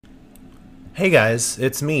Hey guys,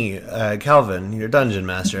 it's me, Calvin, your dungeon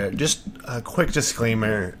master. Just a quick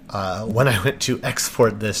disclaimer: when I went to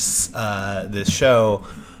export this show,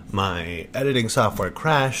 my editing software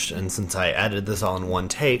crashed, and since I edited this all in one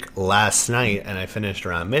take last night, and I finished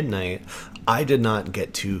around midnight, I did not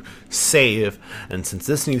get to save. And since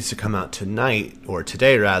this needs to come out tonight or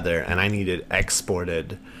today rather, and I need it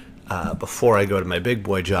exported before I go to my big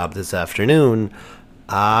boy job this afternoon,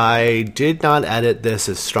 I did not edit this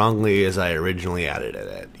as strongly as I originally edited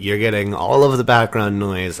it. You're getting all of the background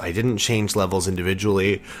noise. I didn't change levels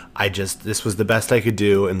individually. This was the best I could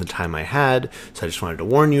do in the time I had, so I just wanted to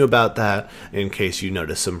warn you about that in case you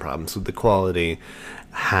notice some problems with the quality.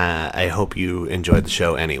 I hope you enjoyed the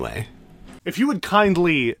show anyway. If you would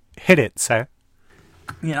kindly hit it, sir.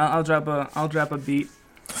 Yeah, I'll drop a beat.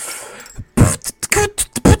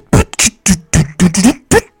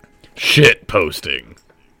 Shitposting.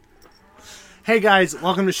 Hey guys,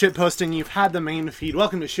 welcome to Shitposting. You've had the main feed.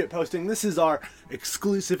 Welcome to Shitposting. This is our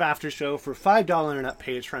exclusive after show for $5 and up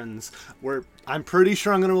patrons. I'm pretty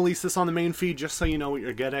sure I'm going to release this on the main feed just so you know what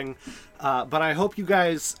you're getting. But I hope you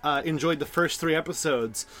guys enjoyed the first 3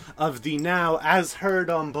 episodes of the now, as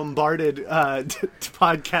heard on Bombarded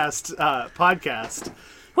podcast.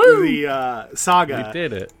 Woo! The saga. We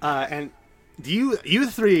did it. And you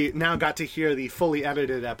three now got to hear the fully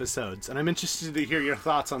edited episodes, and I'm interested to hear your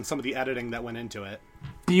thoughts on some of the editing that went into it.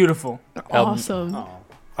 Beautiful. Awesome.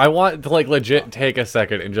 I want to legit take a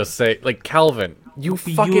second and just say, Calvin, you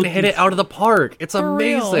fucking hit it out of the park. It's For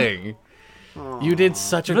amazing. You did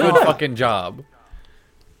such a good fucking job.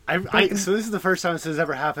 So this is the first time this has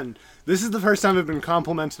ever happened. This is the first time I've been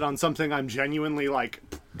complimented on something I'm genuinely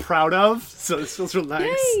proud of. So this feels real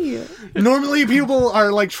nice. Yay! Normally people are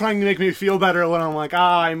trying to make me feel better when I'm like,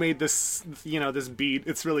 I made this, this beat.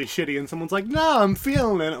 It's really shitty, and someone's like, no, I'm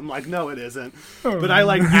feeling it. I'm like, no, it isn't. But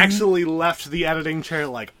I actually left the editing chair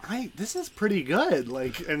this is pretty good.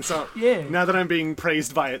 And so now that I'm being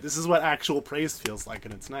praised by it, this is what actual praise feels like,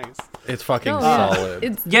 and it's nice. It's fucking Yeah.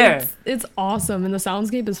 solid. It's awesome, and the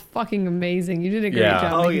soundscape is fucking amazing. You did a great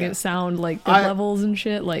job making it sound like the levels and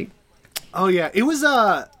shit. Oh yeah, it was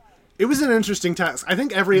an interesting task. I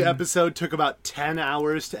think every episode took about 10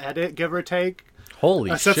 hours to edit, give or take.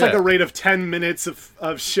 Holy So shit. that's a rate of 10 minutes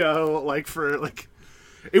of show.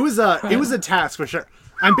 It was a task for sure.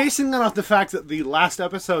 I'm basing that off the fact that the last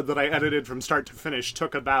episode that I edited from start to finish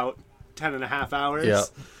took about 10 and a half hours. Yeah.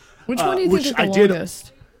 Which one do you think took the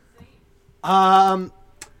longest?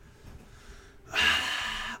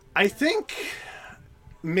 I think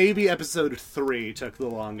maybe episode 3 took the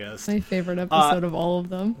longest. My favorite episode of all of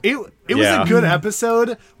them. It was a good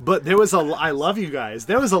episode, but I love you guys.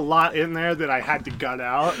 There was a lot in there that I had to gut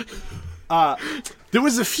out. There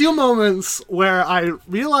was a few moments where I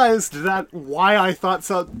realized that why I thought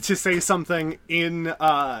to say something in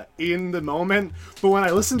the moment, but when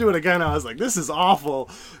I listened to it again, I was like, this is awful.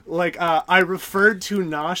 I referred to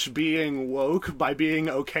Nosh being woke by being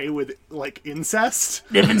okay with incest.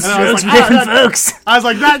 Different strokes for different folks. I was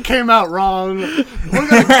like, that came out wrong. We're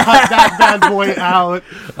gonna cut that bad boy out.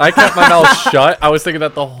 I kept my mouth shut. I was thinking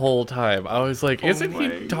that the whole time. I was like, isn't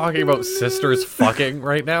he talking about sisters fucking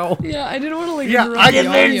right now? Yeah, I didn't want to Yeah, interrupt the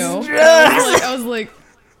audio. I was like,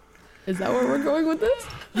 is that where we're going with this?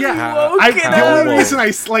 Yeah, the only reason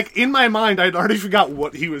in my mind, I'd already forgot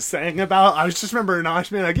what he was saying about. I was just remember Nosh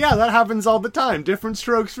being like, yeah, that happens all the time. Different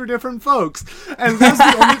strokes for different folks. And that's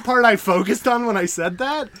the only part I focused on when I said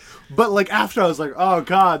that. But after I was like, oh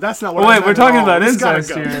god, that's not what I said. Wait, we're talking about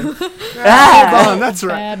incest incest here. Hold on, that's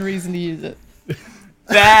right. Bad reason to use it.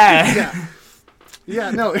 Bad.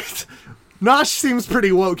 Yeah, no, Nosh seems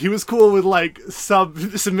pretty woke. He was cool with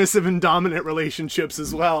submissive and dominant relationships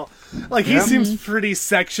as well. He seems pretty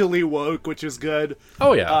sexually woke, which is good.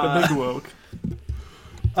 Oh yeah. The big woke.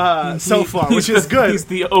 So far, which is good. He's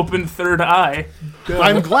the open third eye.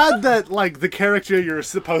 I'm glad that the character you're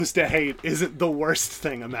supposed to hate isn't the worst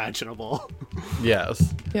thing imaginable.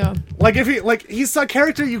 Yes. Yeah. If he's a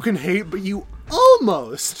character you can hate, but you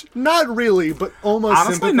almost, not really, but almost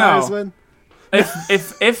Honestly, sympathize no. with.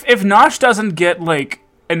 If Nosh doesn't get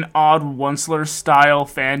an odd Onceler style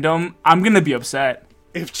fandom, I'm gonna be upset.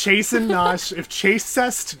 If Chase and Nosh, if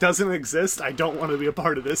Chase-cest doesn't exist, I don't want to be a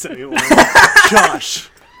part of this anymore. Josh.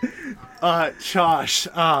 Josh.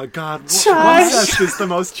 Oh, God. Incest is the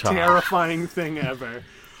most terrifying thing ever.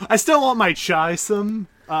 I still want my Chisum.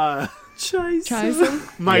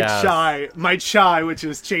 Chisum? My Chai, which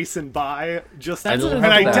is Chase and Bai. That's and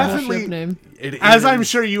I definitely, ship name. as I'm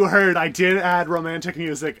sure you heard, I did add romantic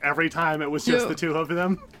music every time it was just the two of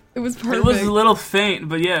them. It was perfect. It was a little faint,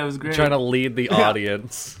 but yeah, it was great. Trying to lead the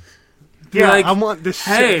audience. Yeah, Like, I want this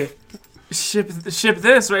hey, shit. ship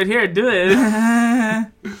this right here. Do it.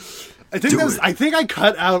 I think I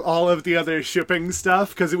cut out all of the other shipping stuff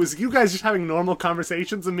because it was you guys just having normal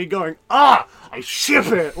conversations and me going, I ship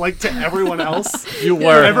it, like, to everyone else. You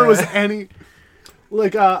were. Whenever was any...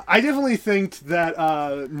 Like, I definitely think that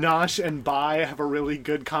Nosh and Bai have a really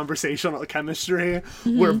good conversational chemistry,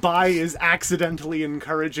 where Bai is accidentally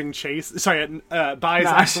encouraging Chase. Sorry, Bai is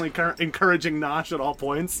accidentally encouraging Nosh at all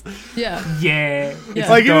points. Yeah. Yeah. Yeah.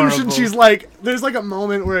 Like, even she's like, there's like a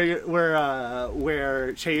moment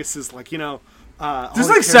where Chase is like, There's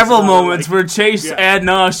like several moments where Chase and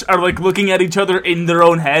Nosh are like looking at each other in their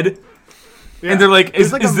own head. Yeah. And they're like,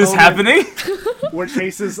 is this happening? Where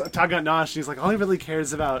Chase is talking about Nosh, and he's like, all he really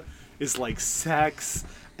cares about is, like, sex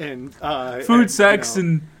and... food, sex,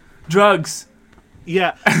 and drugs.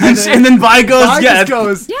 Yeah. And then Bai goes, yeah.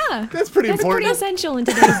 That's pretty important. That's pretty essential in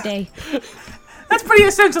today's day. That's pretty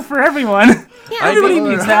essential for everyone. Yeah, everybody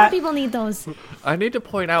needs that. People need those. I need to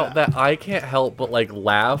point out that I can't help but, like,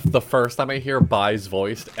 laugh the first time I hear Bai's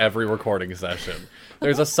voice every recording session.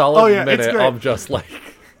 There's a solid minute of just, like,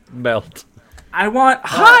 melt. I want,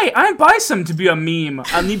 hi, I'm Bison to be a meme.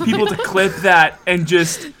 I need people to clip that and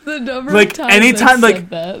just, like, anytime, like,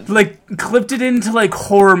 clipped it into, like,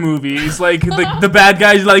 horror movies. Like the bad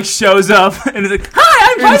guy, like, shows up and is like,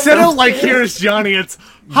 hi, I'm Bison. Instead of, like, here's Johnny, it's,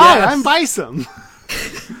 hi, I'm Bison.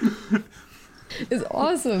 It's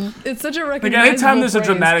awesome. It's such a recognizable Like, anytime there's phrase.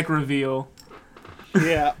 a dramatic reveal.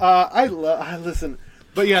 Yeah, I listen...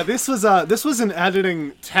 But yeah, this was an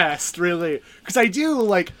editing test, really, because I do,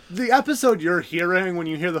 like, the episode you're hearing when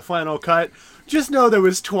you hear the final cut, just know there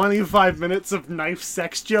was 25 minutes of knife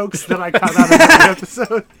sex jokes that I cut out of the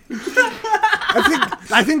episode.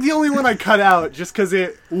 I think the only one I cut out, just because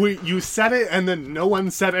you said it and then no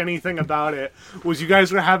one said anything about it, was you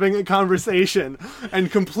guys were having a conversation,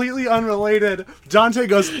 and completely unrelated, Dante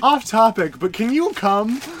goes, off topic, but can you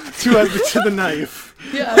come to the knife?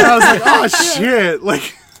 Yeah. And I was like, oh shit!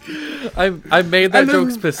 Like, I made that joke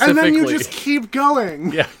specifically. And then you just keep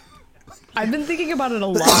going. Yeah. I've been thinking about it a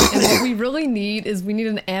lot, and what we really need is we need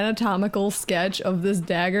an anatomical sketch of this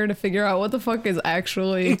dagger to figure out what the fuck is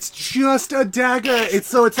actually. It's just a dagger.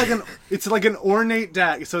 It's like an ornate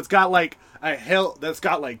dagger. So it's got like a hilt that's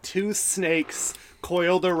got like two snakes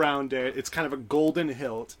coiled around it. It's kind of a golden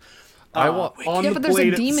hilt. But there's a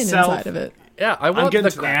demon inside of it. Yeah, I want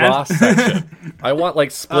the cross section. I want,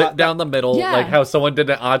 like, split down the middle, like how someone did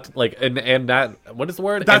what is the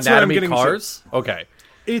word? That's Anatomy cars? Okay.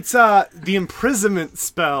 It's the imprisonment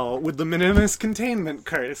spell with the minimus containment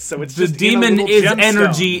curse, so it's just the demon is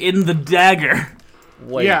energy in the dagger.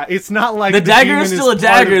 Wait. Yeah, it's not like the dagger is still a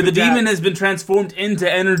dagger. The demon has been transformed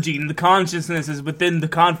into energy, and the consciousness is within the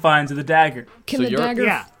confines of the dagger.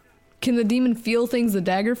 Can the demon feel things the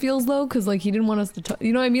dagger feels, though? Because, like, he didn't want us to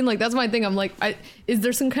you know what I mean? Like, that's my thing. I'm like, is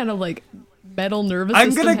there some kind of, like, metal nervous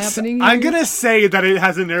system happening here? I'm gonna say that it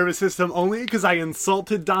has a nervous system only because I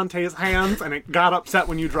insulted Dante's hands, and it got upset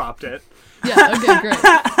when you dropped it. Yeah, okay, great.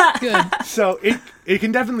 Good. So it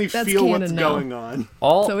can definitely feel what's going on.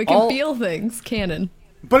 So it can feel things, canon.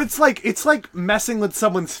 But it's like messing with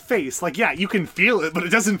someone's face. Like, yeah, you can feel it, but it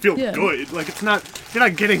doesn't feel good. Like, you're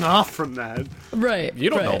not getting off from that. Right.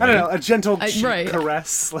 You don't know. I don't know, a gentle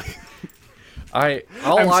caress. Like, I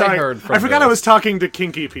heard from I forgot this. I was talking to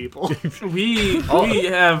kinky people. We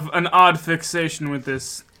have an odd fixation with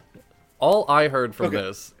this. All I heard from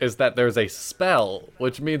this is that there's a spell,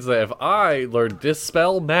 which means that if I learn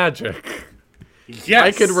Dispel Magic... Yes,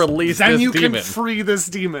 I can release this demon. Then you can free this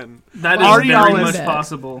demon. That is very much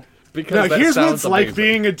possible. Because here's what it's like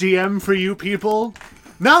being a DM for you people.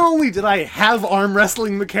 Not only did I have arm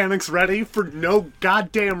wrestling mechanics ready for no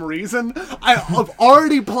goddamn reason, I have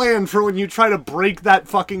already planned for when you try to break that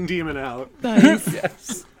fucking demon out. Nice.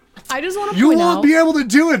 Yes. I just want to You point won't out... be able to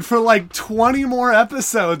do it for like 20 more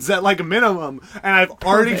episodes at like a minimum, and I've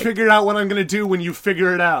already figured out what I'm going to do when you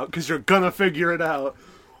figure it out, because you're going to figure it out.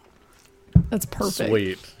 That's perfect.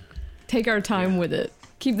 Sweet. Take our time with it.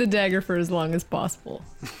 Keep the dagger for as long as possible.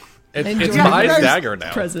 It's my dagger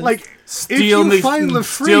now. Presents. Like, steal the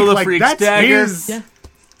freak's dagger. Yeah.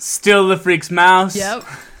 Steal the freak's mouse. Yep.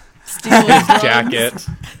 Steal his jacket.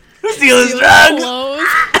 Steal his drugs. Clothes.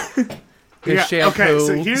 His shampoo. Okay,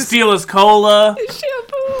 so steal his cola. His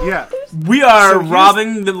shampoo. Yeah. We are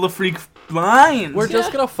robbing the LaFreak blind. We're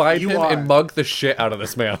just gonna find him and mug the shit out of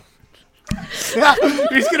this man. Yeah,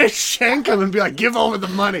 he's gonna shank him and be like, give over the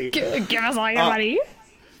money. Give us all your money.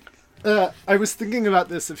 I was thinking about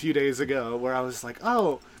this a few days ago, where I was like,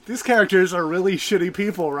 oh, these characters are really shitty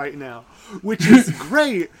people right now, which is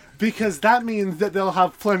great because that means that they'll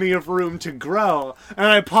have plenty of room to grow. And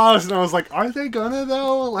I paused and I was like, are they gonna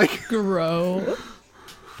though? Like grow.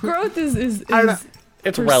 Growth is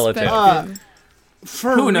it's relative.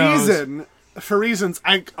 For reasons,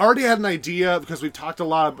 I already had an idea because we've talked a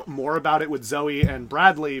lot more about it with Zoe and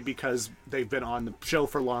Bradley because they've been on the show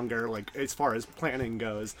for longer, like as far as planning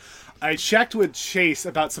goes. I checked with Chase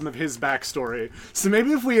about some of his backstory, so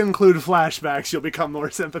maybe if we include flashbacks, you'll become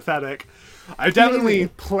more sympathetic. I definitely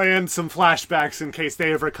planned some flashbacks in case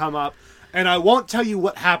they ever come up, and I won't tell you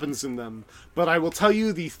what happens in them, but I will tell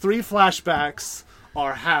you the 3 flashbacks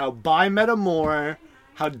are how Bai met Amor,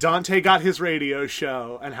 how Dante got his radio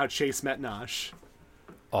show, and how Chase met Nosh.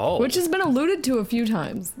 Oh. Which has been alluded to a few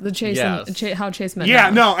times. The Chase and how Chase met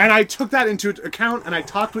Yeah, Nosh. no, and I took that into account, and I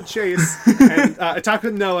talked with Chase, and I talked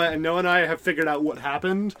with Noah, and Noah and I have figured out what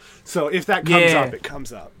happened. So if that comes up, it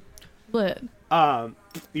comes up. Lit.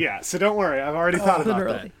 Yeah, so don't worry. I've already thought about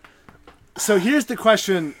literally. that. So here's the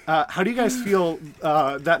question. How do you guys feel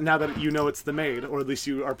that now that you know it's the maid, or at least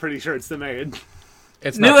you are pretty sure it's the maid?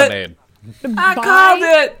 It's not the maid. I called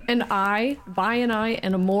it! And Bai and I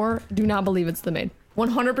and Amor do not believe it's the maid.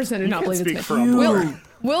 100% do not believe it's the maid.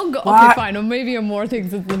 We'll go. What? Okay, fine. Maybe Amor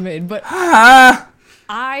thinks it's the maid, but I'm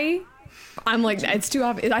like, it's too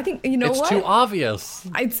obvious. I think, you know what? It's too obvious.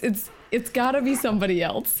 It's gotta be somebody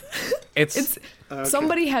else. It's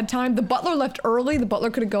somebody had time. The butler left early. The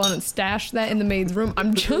butler could have gone and stashed that in the maid's room.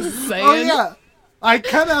 I'm just saying. Oh, yeah. I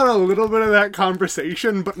cut out a little bit of that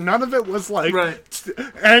conversation, but none of it was like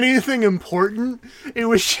anything important. It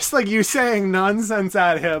was just like you saying nonsense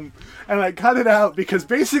at him, and I cut it out because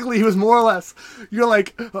basically he was more or less, you're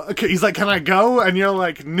like, okay, he's like, can I go? And you're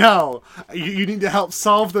like, no, you need to help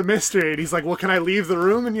solve the mystery. And he's like, well, can I leave the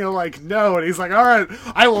room? And you're like, no. And he's like, all right,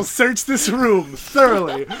 I will search this room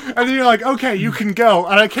thoroughly. And then you're like, okay, you can go.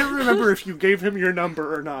 And I can't remember if you gave him your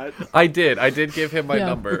number or not. I did give him my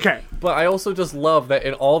number. Okay. But I also just love that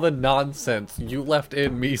in all the nonsense you left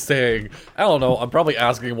in me saying, I don't know, I'm probably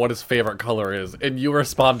asking what his favorite color is, and you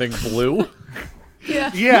responding blue.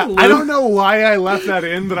 Yeah. I don't know why I left that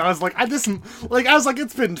in, but I was like,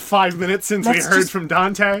 it's been 5 minutes since we heard from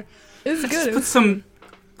Dante. It's good. Put some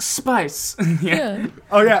spice. Yeah.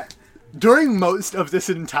 Oh yeah. During most of this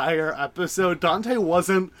entire episode, Dante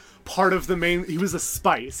wasn't part of the main. He was a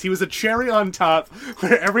spice. He was a cherry on top,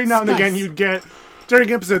 where every now and again you'd get.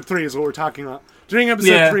 During episode 3 is what we're talking about. During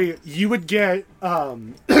episode 3, you would get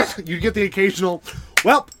you'd get the occasional,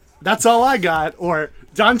 well, that's all I got, or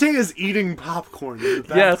Dante is eating popcorn in the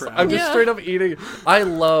background. Yes, I'm just straight up eating. I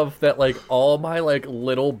love that, like, all my, like,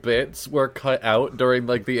 little bits were cut out during,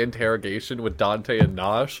 like, the interrogation with Dante and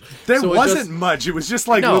Nosh. There wasn't much. It was just,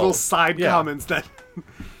 like, little side comments that...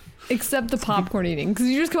 Except the popcorn eating, because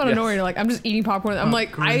you just come out of nowhere and you're like, I'm just eating popcorn. I'm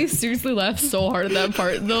like, I seriously laughed so hard at that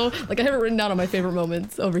part, though. Like, I have it written down on my favorite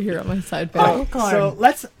moments over here on my side panel. So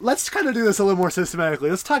let's kind of do this a little more systematically.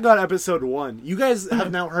 Let's talk about episode 1. You guys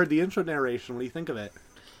have now heard the intro narration. What do you think of it?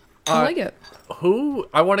 I like it.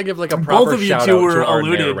 I want to give, like, a proper shout out to our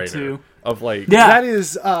narrator. Of like that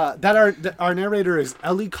is our narrator is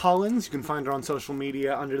Ellie Collins. You can find her on social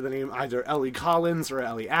media under the name either Ellie Collins or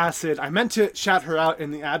Ellie Acid. I meant to shout her out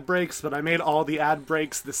in the ad breaks, but I made all the ad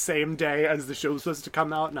breaks the same day as the show was supposed to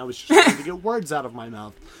come out, and I was just trying to get words out of my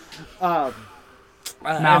mouth.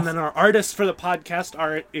 And then our artist for the podcast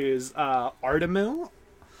art is Artemu,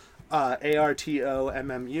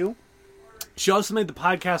 ARTOMMU. She also made the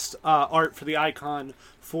podcast art for the icon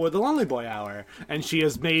for the Lonely Boy Hour, and she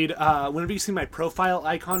has made whenever you see my profile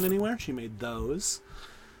icon anywhere, she made those.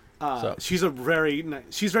 She's very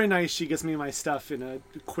nice. She gets me my stuff in a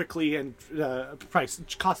quickly and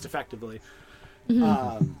cost effectively.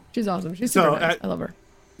 Mm-hmm. She's awesome. She's super nice. I love her.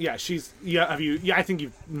 Yeah, I think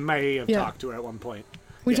you may have talked to her at one point.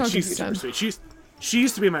 We talked a few super times. Sweet. She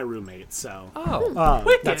used to be my roommate, so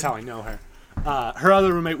wicked. That's how I know her. Her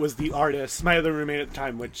other roommate was the artist. My other roommate at the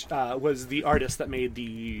time, which was the artist that made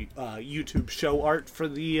the YouTube show art for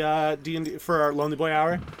the D&D for our Lonely Boy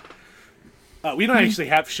Hour. We don't actually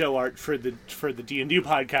have show art for the D&D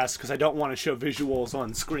podcast because I don't want to show visuals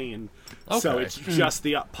on screen. Okay. So it's just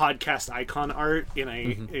the podcast icon art in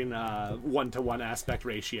a 1-to-1 aspect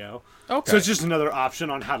ratio. Okay. So it's just another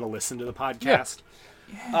option on how to listen to the podcast.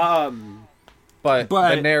 Yeah. But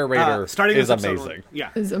the narrator is amazing.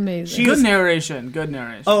 Is amazing. Good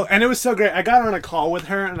narration. Oh, and it was so great. I got on a call with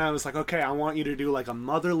her, and I was like, okay, I want you to do like a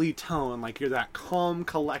motherly tone. Like you're that calm,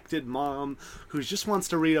 collected mom who just wants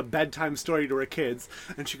to read a bedtime story to her kids.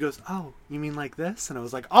 And she goes, oh, you mean like this? And I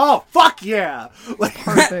was like, oh, fuck yeah! Like,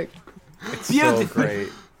 perfect. It's so great.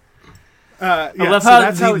 I love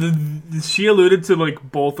how she alluded to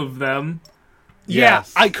like both of them. Yeah,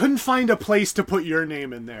 yes. I couldn't find a place to put your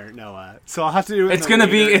name in there, Noah. So I'll have to do it. It's gonna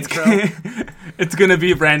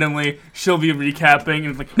be randomly. She'll be recapping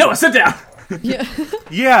and like, Noah, sit down. Yeah.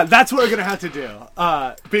 Yeah, that's what we're gonna have to do.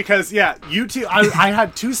 Because you two, I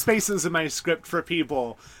had 2 spaces in my script for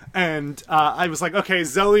people, and I was like, okay,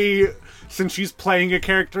 Zoe, since she's playing a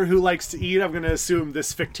character who likes to eat, I'm gonna assume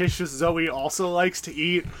this fictitious Zoe also likes to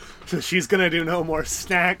eat, so she's gonna do no more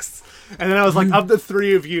snacks. And then I was like, of the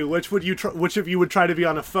 3 of you, which of you would try to be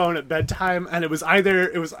on a phone at bedtime? And it was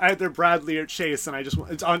either Bradley or Chase, and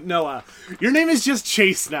it's on Noah. Your name is just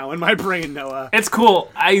Chase now in my brain, Noah. It's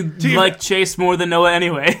cool. I like Chase more than Noah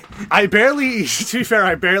anyway. To be fair,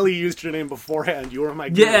 I barely used your name beforehand. You were my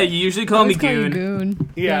goon. Yeah, you usually call me Goon. Goon.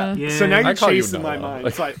 Yeah. Yeah. So now you're Chase you in my Noah. mind.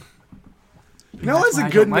 It's like Noah's a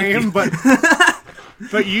good name, but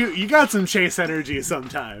you got some Chase energy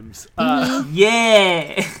sometimes.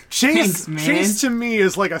 Yeah. Chase, Thanks, man. Chase to me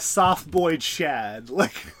is like a soft boy Chad.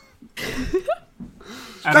 Like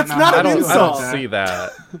I that's don't know not how an to I feel insult. about don't that. see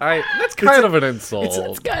that. That's kind of an insult.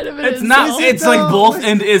 It's kind of an It's insult. not. Is it It's like though? both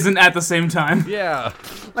and isn't at the same time. Yeah.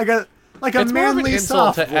 like a It's more of an manly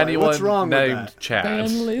insult soft to boy. anyone What's wrong with named that? Chad.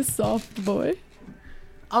 Manly soft boy.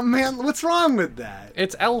 What's wrong with that?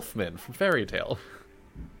 It's Elfman from Fairy Tale.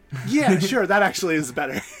 Yeah, sure, that actually is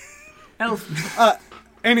better. Elf.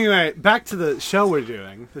 Anyway, back to the show we're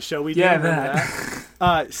doing. The show we did. Yeah, remember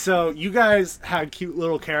that? So you guys had cute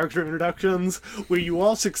little character introductions where you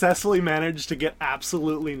all successfully managed to get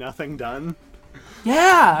absolutely nothing done.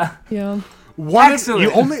 Yeah. Yeah.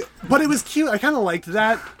 Excellent. But it was cute. I kind of liked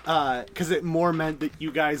that because it more meant that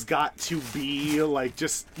you guys got to be like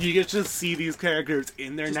you get to see these characters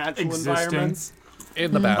in their natural environments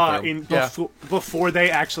In the bathroom. before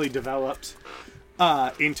they actually developed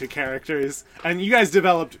into characters, and you guys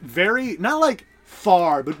developed very not like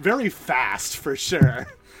far, but very fast for sure.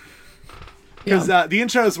 Because the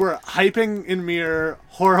intros were hyping in mirror,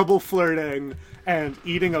 horrible flirting, and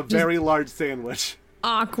eating a very large sandwich.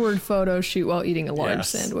 Awkward photo shoot while eating a large Yes.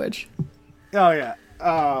 sandwich. Oh yeah.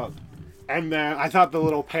 And then I thought the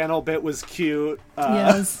little panel bit was cute.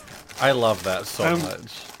 Yes. I love that so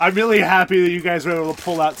much. I'm really happy that you guys were able to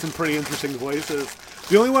pull out some pretty interesting voices.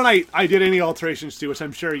 The only one I did any alterations to, which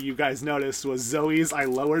I'm sure you guys noticed, was Zoe's. I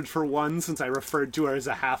lowered for 1 since I referred to her as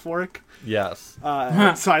a half-orc. Yes.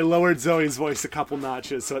 So I lowered Zoe's voice a couple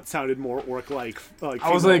notches so it sounded more orc-like.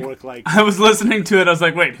 I was like, I was listening to it. I was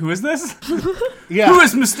like, wait, who is this? Yeah. Who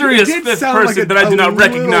is mysterious It did fifth sound person like that I do not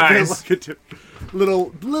recognize?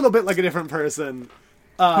 Little bit like a different person.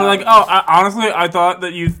 Honestly, I thought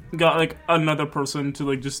that you got like another person to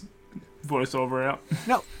like just voice over it.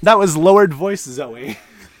 No, that was lowered voice Zoe.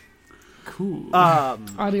 Cool.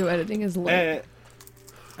 Audio editing is lit.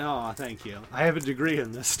 Oh, thank you. I have a degree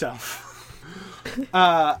in this stuff.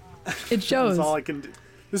 It shows. That's all I can do.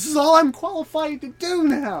 This is all I'm qualified to do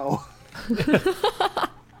now.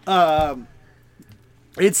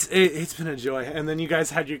 It's been a joy, and then you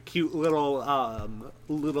guys had your cute little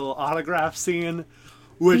autograph scene,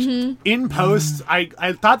 which in post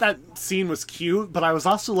I thought that scene was cute, but I was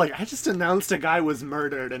also like, I just announced a guy was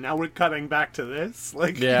murdered, and now we're cutting back to this.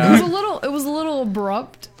 Like, Yeah. It was a little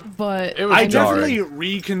abrupt, but It was I jarring. definitely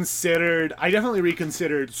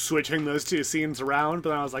reconsidered switching those 2 scenes around, but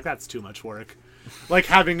then I was like, that's too much work. Like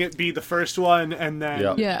having it be the first one, and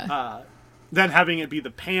then then having it be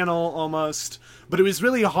the panel almost. But it was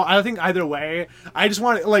really hard. I think either way, I just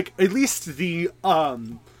wanted like at least the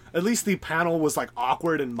panel was like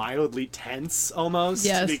awkward and mildly tense almost.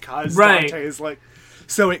 Yes. Because Right. Dante's like,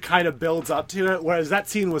 so it kind of builds up to it. Whereas that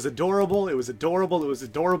scene was adorable. It was adorable.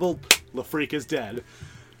 The freak is dead.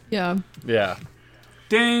 yeah. Yeah.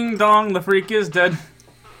 Ding dong, the freak is dead.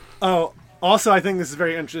 Oh, also, I think this is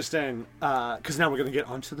very interesting, because now we're going to get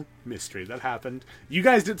onto the mystery that happened. You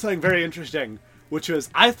guys did something very interesting, which was,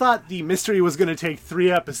 I thought the mystery was going to take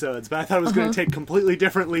 3 episodes, but I thought it was going to take completely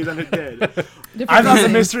differently than it did. I thought the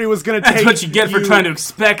mystery was going to take That's what you get for trying to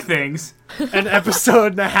expect things. an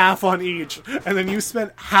episode and a half on each, and then you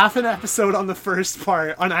spent half an episode on the first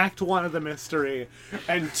part, on Act 1 of the mystery,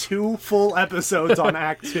 and 2 full episodes on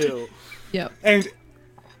Act 2. Yep. And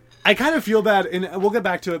I kind of feel bad, and we'll get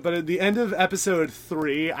back to it, but at the end of episode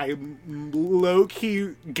 3, I low-key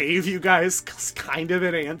gave you guys kind of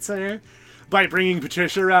an answer by bringing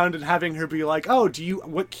Patricia around and having her be like, oh,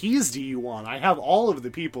 what keys do you want? I have all of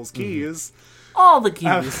the people's keys. All the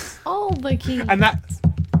keys. All the keys. And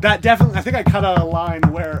that definitely, I think I cut out a line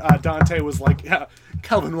where Dante was like,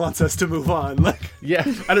 Calvin wants us to move on. Like, yeah,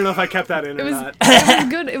 I don't know if I kept that in or not. It was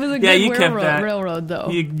good. It was a Yeah, good you kept that. railroad, though.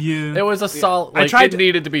 it was a solid. Like, it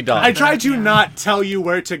needed to be done. I tried to not tell you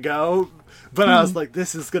where to go, but I was like,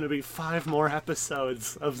 this is going to be 5 more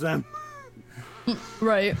episodes of them.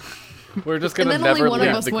 Right. We're just And gonna then only never one leave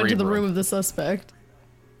of us the went to green the room room. of the suspect.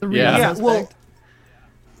 The room Yeah. of the Yeah, suspect.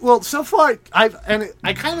 well, so far, I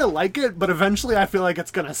kind of like it, but eventually I feel like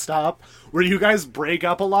it's going to stop, where you guys break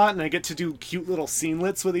up a lot, and I get to do cute little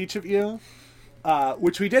scenelets with each of you,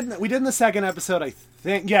 which we did in the second episode, I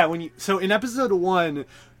think. Yeah, so in episode 1,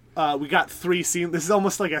 we got 3 scenes. This is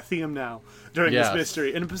almost like a theme now during this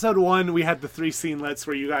mystery. In episode 1, we had the 3 scenelets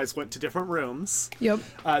where you guys went to different rooms. Yep.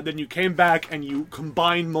 Then you came back and you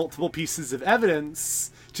combined multiple pieces of evidence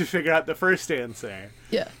to figure out the first answer.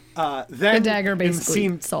 Yeah. Then The dagger basically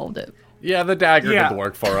in solved it. Yeah, the dagger did the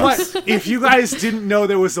work for us. But if you guys didn't know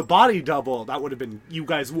there was a body double, that would have been, you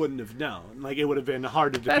guys wouldn't have known. Like, it would have been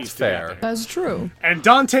harder to piece fair. together. That's true. And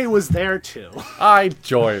Dante was there too. I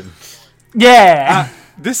joined. Yeah.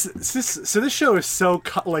 This show is so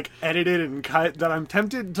edited and cut that I'm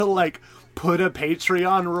tempted to like put a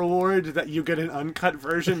Patreon reward that you get an uncut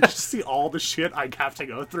version just to see all the shit I have to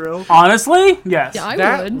go through. Honestly, yes. Yeah, I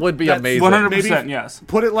That would. would be That's amazing. 100%, Maybe yes.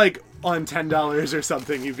 Put it like on $10 or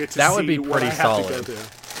something. You get to That see would be what pretty I have to go solid.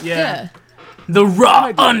 through. Yeah. The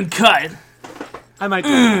raw, uncut. I might do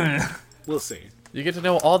that. We'll see. You get to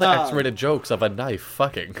know all the X-rated jokes of a knife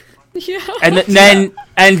fucking. Yeah.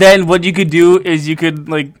 And then what you could do is you could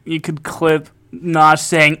clip Nosh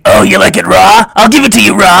saying, "Oh, you like it raw? I'll give it to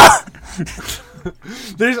you raw."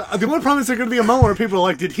 There's the only problem is there's gonna be a moment where people are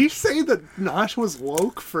like, "Did he say that Nosh was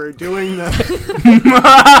woke for doing that?"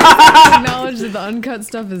 Acknowledge that the uncut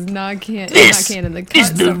stuff is not canon. The cut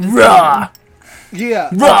Is the stuff is raw, Yeah.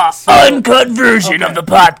 uncut version of the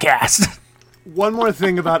podcast. One more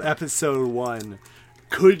thing about episode 1.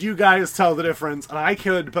 Could you guys tell the difference? And I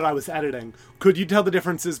could, but I was editing. Could you tell the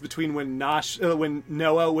differences between when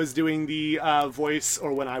Noah was doing the voice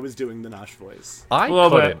or when I was doing the Nosh voice? I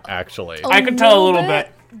couldn't, actually. I could tell a little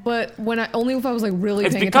bit. But only if I was like really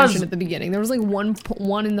It's paying because- attention at the beginning. There was like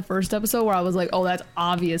one in the first episode where I was like, "Oh, that's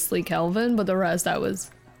obviously Kelvin," but the rest I wouldn't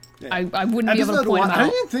be able to point them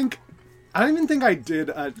out. I don't even think I did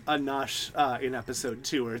a Nosh in episode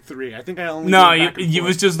 2 or 3. I think I only No, went back and you forth.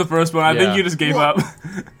 was just the first one. I think you just gave up.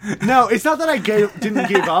 No, it's not that I didn't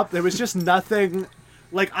give up. There was just nothing.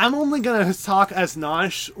 Like, I'm only gonna talk as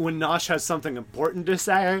Nosh when Nosh has something important to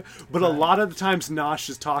say, but a lot of the times Nosh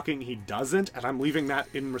is talking, he doesn't, and I'm leaving that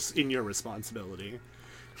in your responsibility.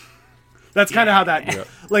 That's kind of how that.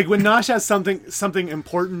 Like, when Nosh has something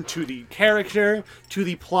important to the character, to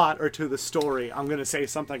the plot, or to the story, I'm gonna say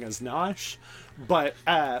something as Nosh. But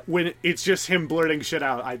when it's just him blurting shit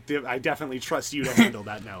out, I definitely trust you to handle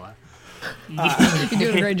that, Noah. You're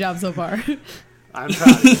doing a great job so far. I'm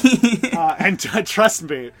proud of you. And trust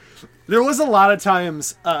me, there was a lot of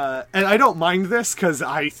times, and I don't mind this because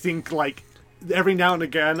I think, like, every now and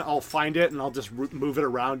again I'll find it and I'll just move it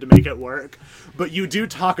around to make it work. But you do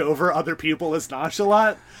talk over other people as Nosh a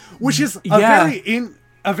lot, which is a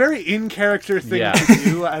very in-character thing to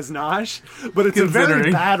do as Nosh, but it's a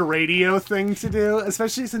very bad radio thing to do,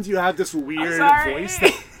 especially since you have this weird voice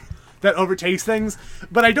that overtakes things.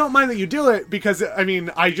 But I don't mind that you do it because, I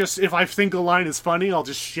mean, if I think a line is funny, I'll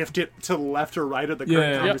just shift it to the left or right of the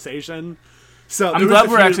current conversation. So I'm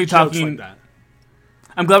glad we're actually talking.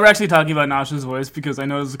 I'm glad we're actually talking about Nosh's voice because I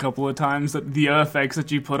noticed a couple of times that the effects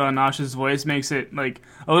that you put on Nosh's voice makes it like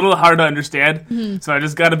a little hard to understand. Mm-hmm. So I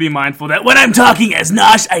just got to be mindful that when I'm talking as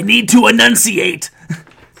Nosh, I need to enunciate.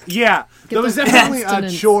 Yeah, that was definitely a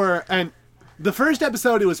chore. And the first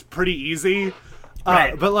episode, it was pretty easy.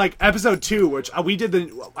 Right. But like episode 2, which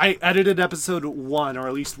I edited episode 1, or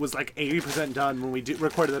at least was like 80% done when we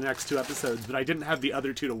recorded the next 2 episodes, but I didn't have the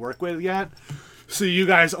other 2 to work with yet. So you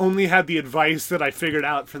guys only had the advice that I figured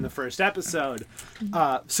out from the first episode.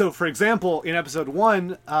 So for example, in episode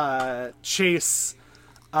 1, Chase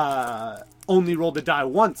only rolled the die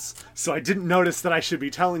once, so I didn't notice that I should be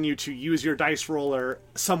telling you to use your dice roller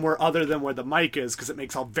somewhere other than where the mic is, because it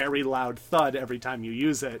makes a very loud thud every time you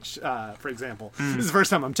use it, for example. This is the first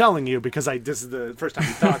time I'm telling you, because this is the first time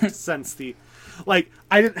we talked since the... Like,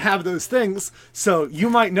 I didn't have those things, so you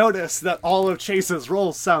might notice that all of Chase's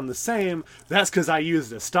rolls sound the same. That's because I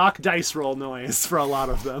used a stock dice roll noise for a lot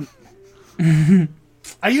of them.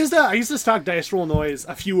 I used a stock dice roll noise.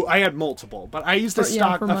 I had multiple, but I used a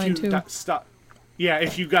stock. Yeah,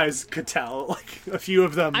 if you guys could tell, like a few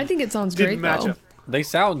of them. I think it sounds great though. They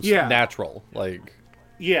sound natural, like.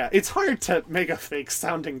 Yeah, it's hard to make a fake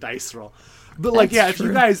sounding dice roll, but like, if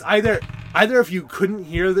you guys either if you couldn't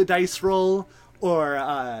hear the dice roll,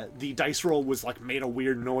 the dice roll was like made a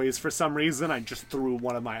weird noise for some reason, I just threw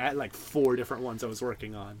one of my like 4 different ones I was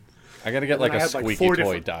working on. I gotta get like a squeaky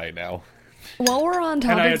toy die now. While we're on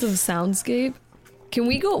topics of soundscape, can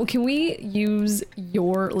we use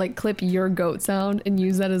your, like, clip your goat sound and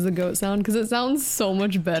use that as a goat sound? Because it sounds so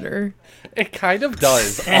much better. It kind of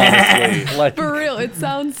does, honestly. Like, for real, it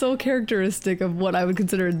sounds so characteristic of what I would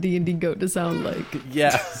consider a D&D goat to sound like.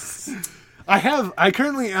 yes. I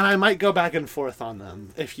currently, and I might go back and forth on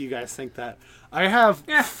them if you guys think that. I have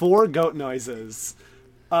 4 goat noises.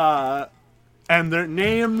 And their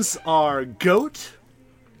names are Goat,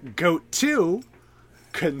 Goat 2,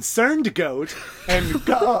 Concerned Goat, and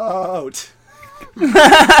Goat.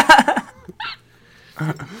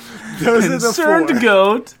 Those Concerned are the 4.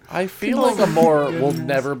 Goat. I feel like Amor will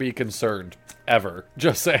never be concerned. Ever.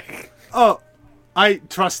 Just saying. Oh,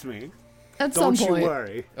 trust me. At some Don't point. you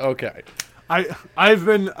worry. Okay. I've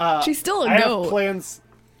been She's still a I goat. have plans.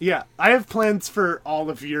 Yeah, I have plans for all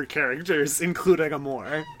of your characters, including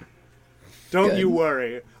Amor. Don't you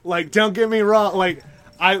worry. Like, don't get me wrong. Like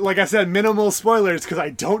I said, minimal spoilers because I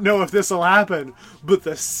don't know if this will happen. But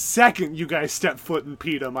the second you guys step foot in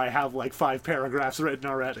Pitum, I have like 5 paragraphs written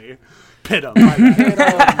already. Pitum.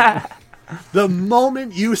 The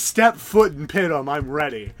moment you step foot in Pitum, I'm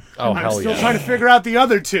ready. Oh, I'm still trying to figure out the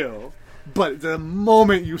other 2. But the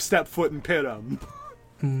moment you step foot in Pitum...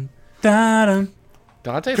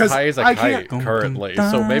 Dante's high as a kite currently,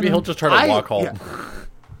 so maybe he'll just try to walk home.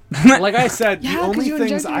 Yeah. Like I said, the Yeah, only you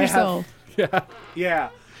things injected I yourself. have... Yeah.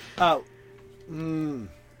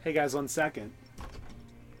 Hey guys, 1 second.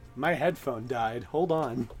 My headphone died. Hold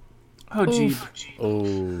on. Oh, gee. Oh,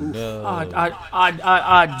 no.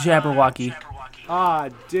 Jabberwocky.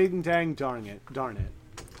 Ding dang darn it.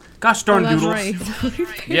 Gosh darn That's doodles.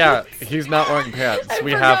 right. Yeah, he's not wearing pants. I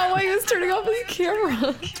we forgot have. why he was turning off his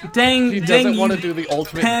camera. Dang, He dang doesn't want to you do the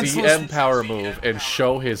ultimate pantsless- DM power move and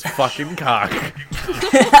show his fucking cock.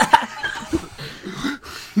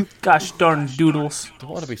 Gosh darn doodles.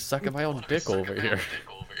 Don't want to be sucking my own dick over here.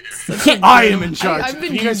 I am in charge. I've been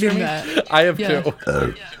Can you guys hear using me? that. I have Yeah.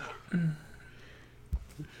 too.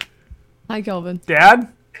 Hi, Kelvin. Dad?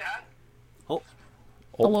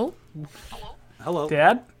 Hello? Hello.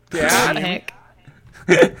 Dad? What the heck?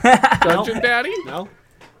 Dungeon Daddy? No?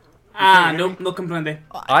 No comprende.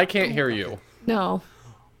 I can't hear you. No.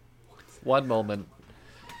 One moment.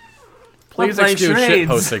 Please playing excuse charades.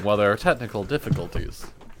 shitposting while there are technical difficulties.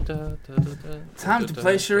 Time to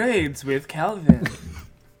play charades with Calvin.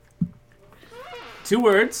 2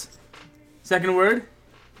 words. Second word.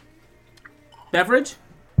 Beverage.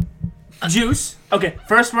 Juice. Okay,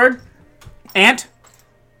 first word. Ant.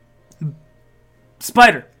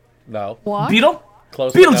 Spider. No. What? Beetle.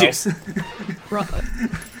 Close. Beetlejuice.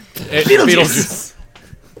 Beetlejuice.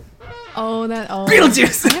 Oh, that. Oh.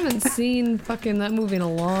 Beetlejuice. I haven't seen fucking that movie in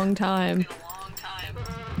a long time.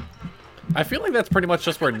 I feel like that's pretty much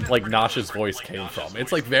just where like Nosh's voice came from.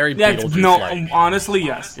 It's like very That's, Beetlejuice. no, honestly,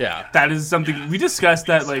 yes. Yeah. That is something we discussed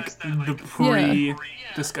that like the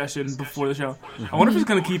pre-discussion before the show. I wonder if he's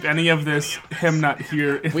gonna keep any of this him not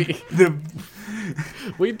here. In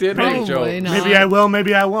We did Probably make jokes. not. Maybe I will,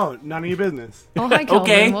 maybe I won't. None of your business. Oh, hi, Kelvin.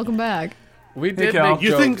 Okay. Welcome back. We did Cal. make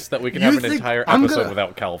You jokes think- that we can you have an think entire I'm episode gonna-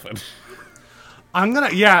 without Calvin.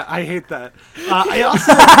 I hate that. I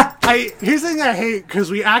also, here's the thing I hate,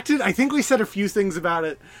 because I think we said a few things about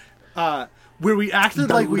it, where we acted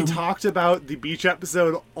like we talked about the beach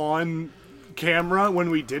episode on camera when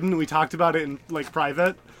we didn't. We talked about it in, like,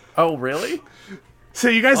 private. Oh, really? So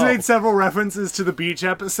you guys made several references to the beach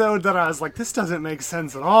episode that I was like, this doesn't make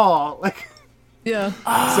sense at all. Like, Yeah.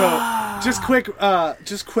 so, just quick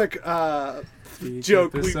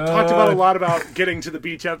joke. We talked about a lot about getting to the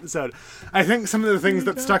beach episode. I think some of the things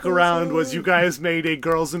that stuck around was you guys made a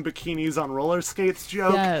girls in bikinis on roller skates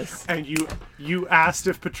joke, Yes. and you asked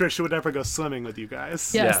if Patricia would ever go swimming with you guys.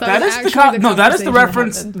 Yes, Yeah. That was is actually that is the conversation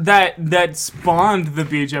reference happened. that spawned the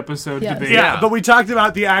beach episode Yes. debate. Yeah, but we talked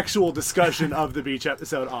about the actual discussion of the beach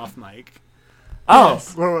episode off mic, Oh,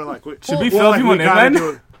 where we're like, should we fill you one in gotta then? do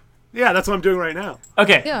it. Yeah, that's what I'm doing right now.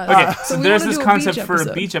 Okay. Yeah, Okay. so So we there's wanna this do a concept beach for a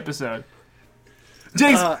episode. beach episode.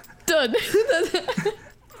 Jinx. Done.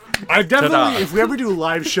 I definitely, Ta-da. if we ever do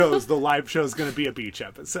live shows, the live show is going to be a beach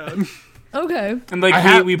episode. Okay. And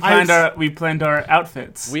like we planned our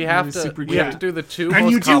outfits. We It have was to. super We cute. have to do the two. And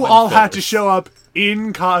most you do common all have to fillers. show up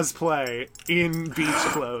in cosplay, in beach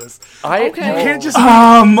clothes. Okay. You can't just. you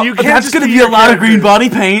can't That's just gonna be your a lot of green characters. body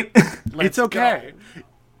paint. It's okay.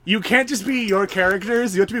 You can't just be your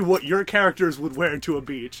characters. You have to be what your characters would wear to a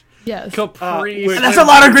beach. Yes. Capri. which- That's a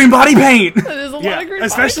lot of green body paint. That is a lot Yeah, of green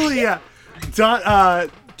especially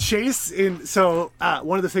Chase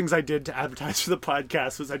one of the things I did to advertise for the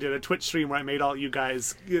podcast was I did a Twitch stream where I made all you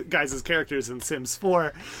guys' characters in Sims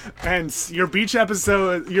 4, and your beach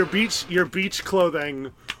episode, your beach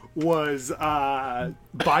clothing was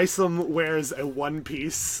Bysum wears a one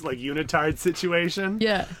piece like unitard situation.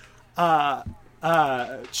 Yeah.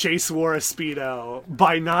 Chase wore a Speedo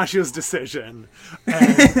by Nasha's decision,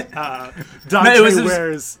 and Dante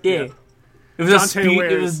wears. Yeah. It was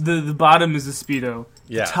It was the bottom is a Speedo.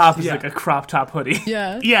 Yeah. The top is like a crop top hoodie.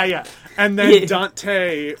 Yeah. Yeah. And then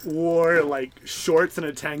Dante wore like shorts and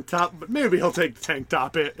a tank top, but maybe he'll take the tank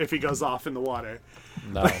top if he goes off in the water.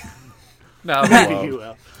 No. No, Maybe he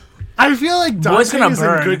will. I feel like Boy's Dante is in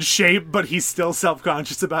burn. good shape, but he's still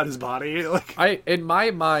self-conscious about his body. Like, in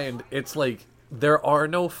my mind, it's like there are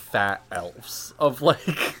no fat elves of like.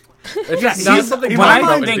 It's just not something when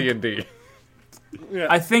I in think- D&D. yeah.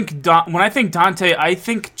 When I think Dante, I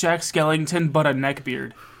think Jack Skellington, but a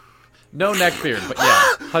neckbeard. No neckbeard, but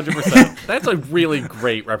yeah, 100%. That's a really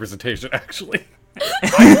great representation, actually.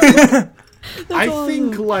 I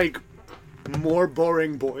think like more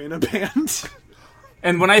boring boy in a band.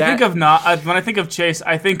 And when I think of Chase,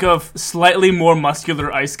 I think of slightly more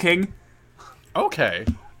muscular Ice King. Okay.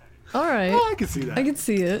 All right. I can see that. I can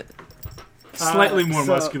see it. Slightly more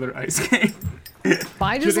muscular Ice King.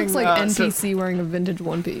 Bi just looks like so- NPC wearing a vintage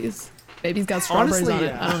one piece. Maybe he's got strawberries Honestly, on it.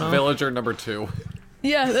 yeah. I don't know. Villager number 2.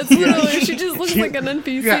 Yeah, that's literally. She just looks like an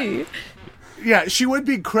NPC. Yeah, she would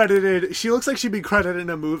be credited. She looks like she'd be credited in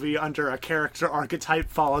a movie under a character archetype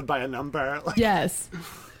followed by a number. Like, Yes.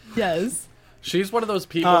 Yes. She's one of those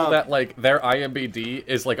people that, like, their IMDb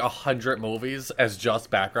is, like, 100 movies as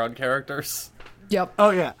just background characters. Yep. oh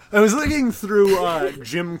yeah, I was looking through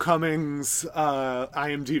Jim Cummings'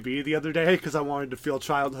 IMDb the other day because I wanted to feel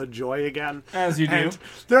childhood joy again. As you do. And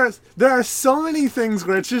there are so many things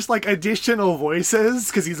where it's just like additional voices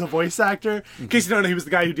because he's a voice actor. In case you don't know, he was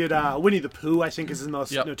the guy who did Winnie the Pooh. I think is his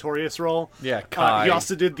most notorious role. Yeah, Kai. He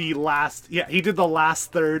also did the last. Yeah, he did the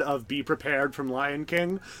last third of Be Prepared from Lion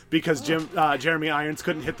King because Jeremy Irons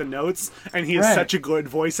couldn't hit the notes, and he is such a good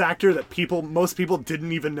voice actor that most people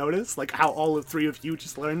didn't even notice. Like how all of three of you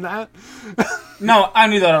just learned that. No, I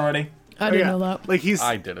knew that already. I didn't know that. Like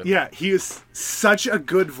I didn't. Yeah, he is such a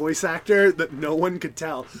good voice actor that no one could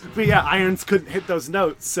tell. But yeah, Irons couldn't hit those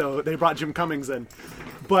notes, so they brought Jim Cummings in.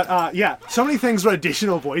 But yeah, so many things were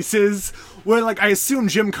additional voices. Where like I assume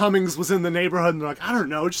Jim Cummings was in the neighborhood, and they're like, I don't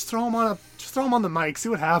know, just throw him on the mic, see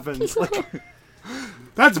what happens. Like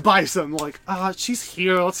that's Bison. Like, she's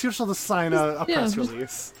here. Let's see if she'll just sign a press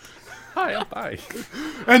release. Hi, bye.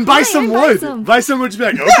 And Bison hey, would. Bison. Bison would just be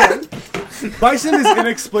like, okay. Bison is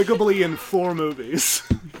inexplicably in 4 movies.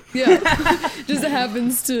 Yeah. Just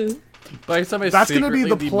happens to. Bison is That's gonna be secretly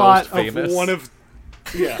the the plot most famous. of one of.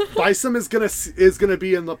 Yeah, Bison is gonna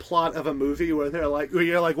be in the plot of a movie where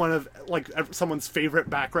you're like one of like someone's favorite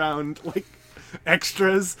background like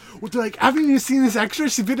extras. They're like, haven't you seen this extra?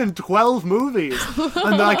 She's been in 12 movies. And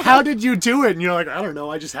they're like, how did you do it? And you're like, I don't know.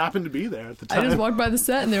 I just happened to be there at the time. I just walked by the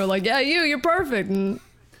set and they were like, "Yeah, you're perfect." And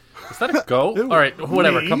Is that a goat? All right,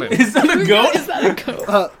 whatever, Me? come in. Is that a goat? is that a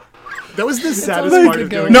goat? That was the saddest always part a of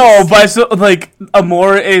goat. doing No, but so like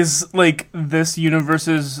Amor is like this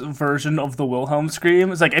universe's version of the Wilhelm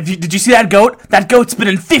scream. It's like, did you see that goat? That goat's been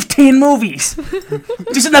in 15 movies,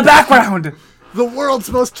 just in the background. the world's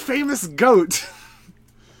most famous goat.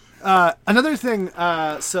 Another thing,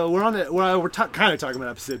 so we're kind of talking about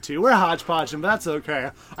episode 2. We're hodgepodging, but that's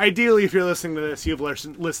okay. Ideally, if you're listening to this, you've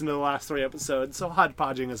listened to the last 3 episodes, so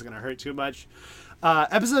hodgepodging isn't going to hurt too much.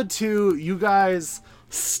 Episode 2, you guys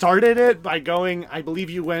started it by going, I believe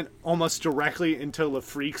you went almost directly into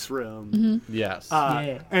LaFreak's room. Mm-hmm. Yes.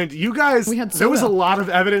 And you guys, there was a lot of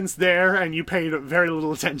evidence there, and you paid very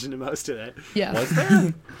little attention to most of it. Yeah. Was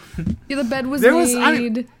there? Yeah, the bed was There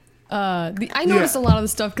made. was- I noticed a lot of the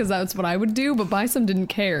stuff because that's what I would do, but Bison didn't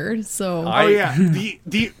care. So Oh yeah,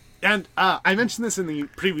 I mentioned this in the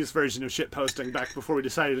previous version of shitposting back before we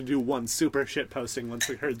decided to do one super shitposting once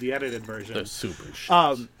we heard the edited version. The super shit.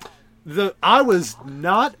 I was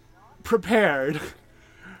not prepared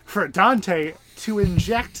for Dante to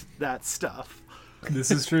inject that stuff.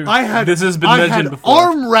 This is true. This has been I mentioned had before.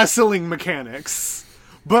 arm wrestling mechanics,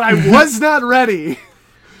 but I was not ready.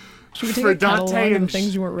 should we take for a catalog Dante of and the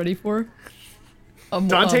things you weren't ready for?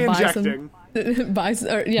 Dante Bison. injecting.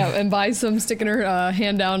 And Bison sticking her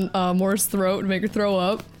hand down Moore's throat to make her throw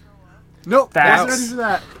up. Nope, I wasn't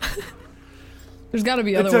That's- ready for that. There's got to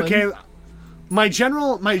be other It's okay. ones. My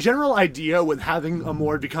general idea with having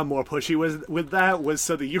Amor become more pushy with that was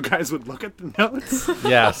so that you guys would look at the notes.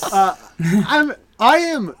 Yes. I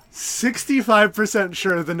am 65%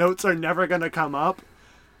 sure the notes are never going to come up,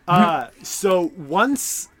 So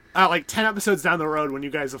once, like 10 episodes down the road, when you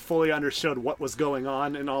guys have fully understood what was going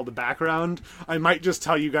on and all the background, I might just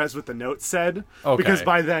tell you guys what the note said. Okay. Because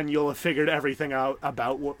by then you'll have figured everything out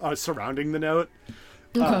about surrounding the note.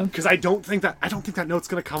 Because I don't think that note's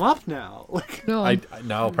gonna come up now. Like,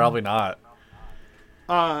 no, probably not.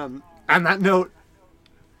 And that note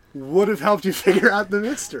would have helped you figure out the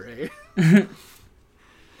mystery.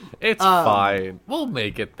 It's fine. We'll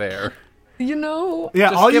make it there. You know, yeah.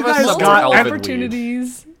 All you guys got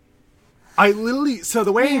opportunities. So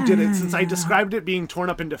the way I did it, since I described it being torn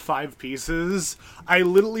up into 5 pieces, I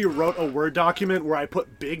literally wrote a Word document where I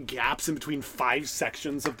put big gaps in between 5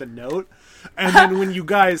 sections of the note, and then when you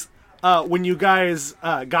guys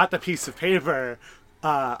got the piece of paper,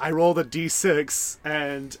 I rolled a d6,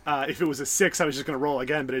 and if it was a 6, I was just going to roll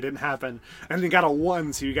again, but it didn't happen. And then got a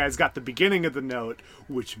 1, so you guys got the beginning of the note,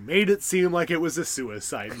 which made it seem like it was a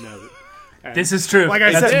suicide note. And this is true. Like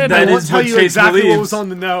I said, I won't tell you exactly what was on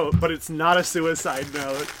the note, but it's not a suicide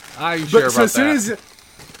note. Are you sure about that?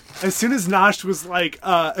 As soon as Nosh was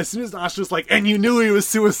like, and you knew he was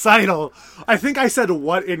suicidal, I think I said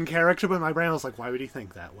what in character, but my brain was like, why would he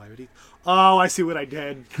think that? Why would he? Oh, I see what I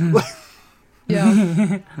did.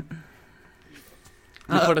 Yeah.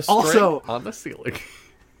 You put a string on the ceiling.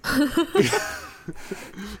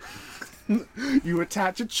 You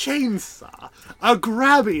attach a chainsaw, a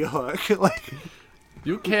grabby hook, like.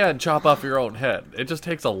 You can chop off your own head. It just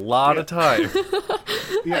takes a lot of time.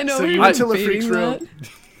 I know. So you went to the freak's room.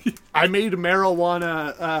 I made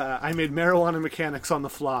marijuana mechanics on the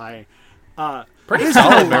fly. Pretty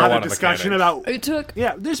solid marijuana mechanics. Discussion about it took.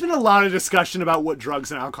 Yeah, there's been a lot of discussion about what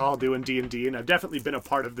drugs and alcohol do in D&D, and I've definitely been a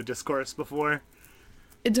part of the discourse before.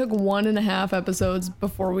 It took 1.5 episodes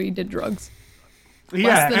before we did drugs.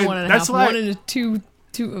 Less than 1.5.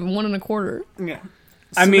 1.25. Yeah.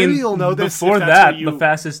 So I mean, maybe you'll know this before that, the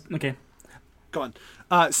fastest. Okay. Go on.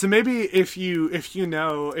 So maybe if you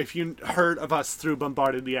heard of us through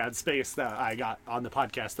Bombarded the Ad Space that I got on the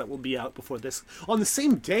podcast that will be out before this, on the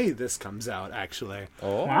same day this comes out, actually.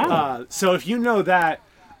 Oh. Wow. So if you know that,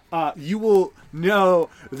 you will know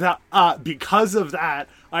that because of that,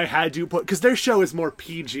 I had to put, because their show is more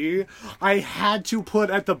PG, I had to put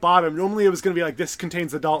at the bottom, normally it was going to be like, this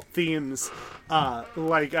contains adult themes,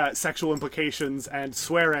 like sexual implications and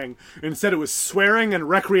swearing. Instead it was swearing and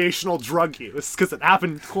recreational drug use, because it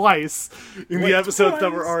happened twice in the episodes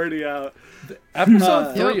that were already out.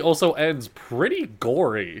 Episode 3 also ends pretty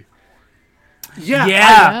gory.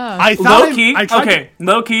 Yeah. I thought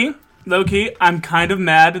low key, I'm kind of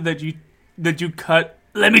mad that you cut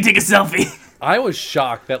Let Me Take a Selfie. I was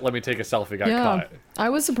shocked that Let Me Take a Selfie got cut. I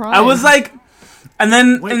was surprised. I was like, and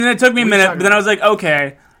then it took me a minute, but then I was like,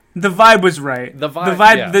 okay, the vibe was right. The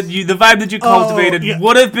vibe that you cultivated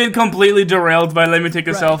would have been completely derailed by Let Me Take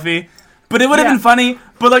a Selfie, but it would have been funny.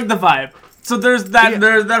 But like the vibe. So there's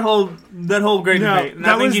that whole great debate. And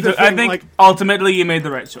I think ultimately you made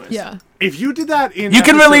the right choice. Yeah. If you did that in you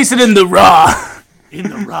can release it in the raw. In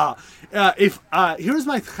the raw. Here's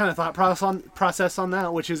my kind of thought process on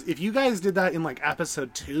that, which is if you guys did that in like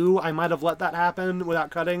episode 2, I might have let that happen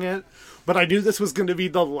without cutting it. But I knew this was going to be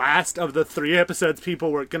the last of the 3 episodes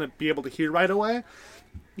people were going to be able to hear right away.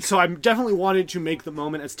 So I definitely wanted to make the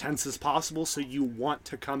moment as tense as possible, so you want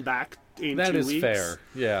to come back in 2 weeks. That is fair.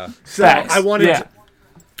 Yeah. So I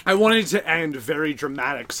wanted to end very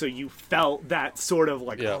dramatic, so you felt that sort of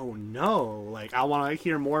like, oh no, like I want to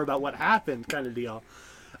hear more about what happened, kind of deal.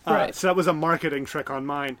 Right. So that was a marketing trick on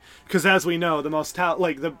mine, because as we know, the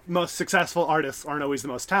most successful artists aren't always the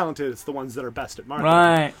most talented; it's the ones that are best at marketing.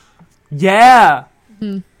 Right. Yeah.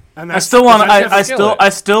 Mm-hmm. And I still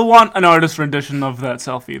want an artist rendition of that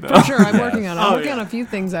selfie, though. For sure, I'm working on it. I'm working on a few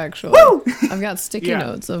things actually. Woo! I've got sticky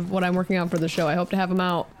notes of what I'm working on for the show. I hope to have them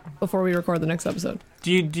out before we record the next episode.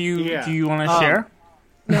 Do you want to share?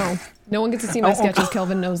 No one gets to see my sketches.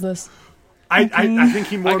 Kelvin knows this. I think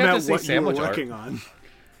he more meant what you were working on.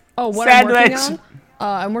 Oh, what sandwich.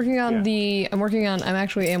 I'm working on? I'm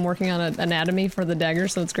actually working on an anatomy for the dagger,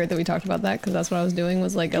 so it's great that we talked about that, because that's what I was doing,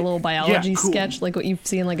 was like a little biology sketch, like what you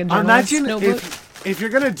see in like a journalist notebook. If you're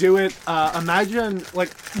gonna do it, imagine,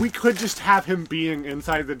 like, we could just have him being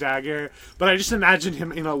inside the dagger, but I just imagine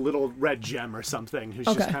him in a little red gem or something, who's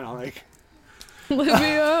just kind of like... Let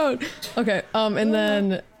me out! Okay, and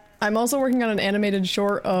then... I'm also working on an animated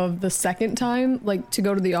short of the second time, like, to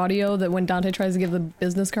go to the audio, that when Dante tries to give the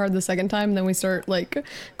business card the second time, then we start, like,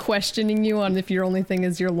 questioning you on if your only thing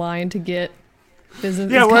is your line to get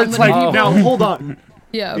business. Yeah, where it's like, now, hold on.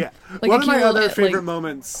 Yeah. Like one of my other favorite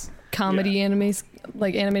moments. Comedy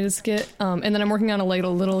animated skit. And then I'm working on a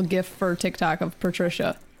little GIF for TikTok of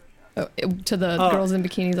Patricia. to the girls in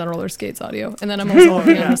bikinis on roller skates audio. And then I'm also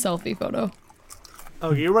working on the selfie photo.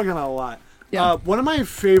 Okay, you're working on a lot. Yeah. One of my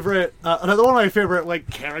favorite, another one of my favorite like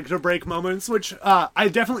character break moments, which I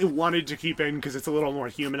definitely wanted to keep in because it's a little more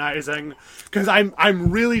humanizing. Because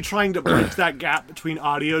I'm really trying to bridge that gap between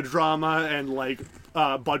audio drama and like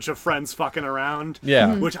a bunch of friends fucking around. Yeah.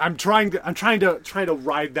 Mm-hmm. Which I'm trying to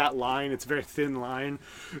ride that line. It's a very thin line.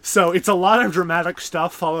 So it's a lot of dramatic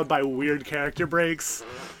stuff followed by weird character breaks.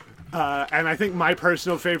 And I think my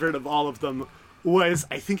personal favorite of all of them was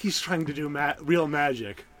I think he's trying to do real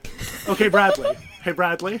magic. Okay, Bradley. Hey,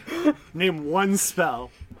 Bradley. Name one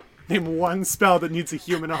spell. Name one spell that needs a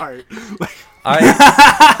human heart.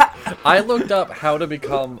 I looked up how to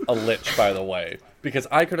become a lich, by the way, because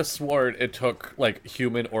I could have sworn it took like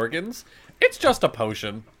human organs. It's just a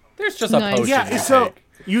potion. There's just a potion. Yeah, you so take.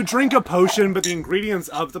 you drink a potion, but the ingredients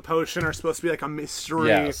of the potion are supposed to be like a mystery.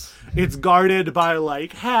 Yes. It's guarded by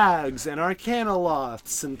like hags and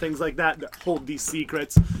arcanoloths and things like that hold these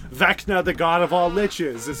secrets. Vecna, the god of all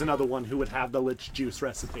liches, is another one who would have the lich juice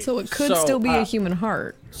recipe. So it could still be a human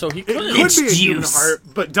heart. So he it could. could be a human heart,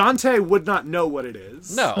 but Dante would not know what it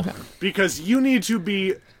is. No. Okay. Because you need to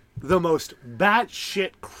be the most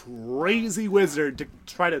batshit crazy wizard to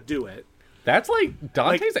try to do it. That's like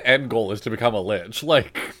Dante's end goal is to become a lich.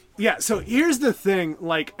 Like, yeah. So here's the thing,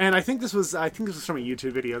 like, and I think this was from a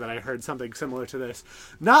YouTube video that I heard something similar to this.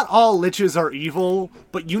 Not all liches are evil,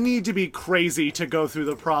 but you need to be crazy to go through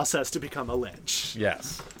the process to become a lich.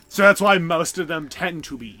 yes. So that's why most of them tend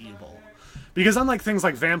to be evil. Because unlike things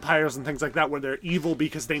like vampires and things like that, where they're evil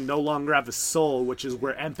because they no longer have a soul, which is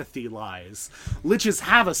where empathy lies, liches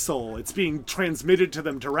have a soul. It's being transmitted to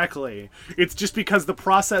them directly. It's just because the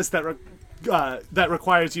process that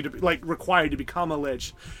requires you to required to become a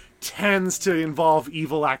lich tends to involve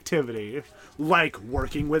evil activity, like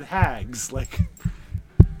working with hags.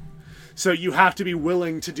 So you have to be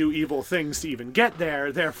willing to do evil things to even get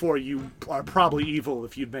there. Therefore, you are probably evil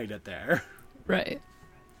if you'd made it there. Right.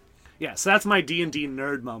 Yeah, so that's my D&D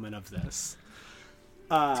nerd moment of this.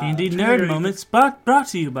 D&D nerd moments brought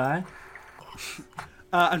to you by...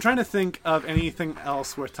 I'm trying to think of anything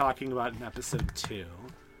else worth talking about in episode 2.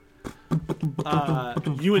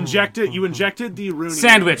 You injected the runic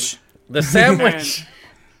Sandwich. The sandwich.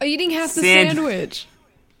 Eating half the sandwich.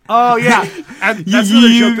 Oh, yeah. And that's another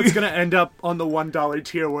joke that's going to end up on the $1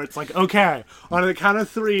 tier where it's like, okay, on the count of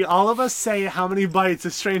 3, all of us say how many bites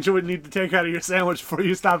a stranger would need to take out of your sandwich before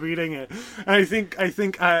you stop eating it. And I think,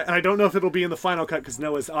 and I don't know if it'll be in the final cut because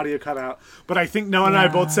Noah's audio cut out, but I think Noah and I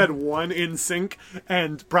both said 1 in sync,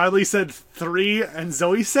 and Bradley said 3, and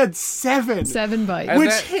Zoe said 7. 7 bites.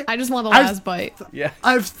 Which I just want the last bite. Yeah.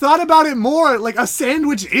 I've thought about it more. Like, a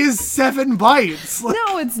sandwich is 7 bites. Like,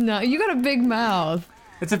 No, it's not. You got a big mouth.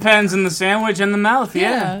 It depends on the sandwich and the mouth,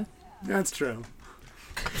 yeah. that's true.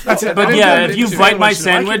 That's it. But yeah, if you bite my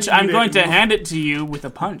sandwich, sandwich, I'm going to hand it to you with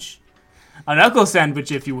a punch. A knuckle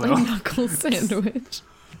sandwich, if you will. Knuckle sandwich.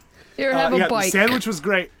 Here, have a The bite. sandwich was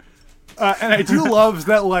great. And I do love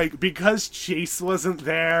that, like, because Chase wasn't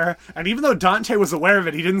there, and even though Dante was aware of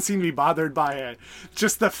it, he didn't seem to be bothered by it.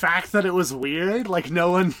 Just the fact that it was weird, like,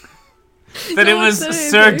 no one... That it was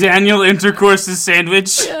Sir Daniel Intercourse's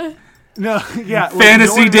sandwich. Yeah. No, yeah.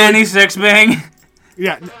 Fantasy Danny Sexbang.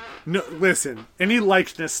 Yeah, no, listen, any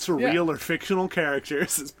likeness to real or fictional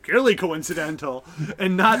characters is purely coincidental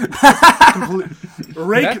and not complete.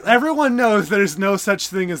 Everyone knows there's no such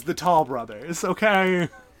thing as the Tall Brothers, okay?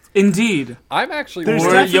 Indeed. I'm actually There's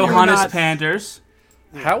Or definitely Johannes not- Panders.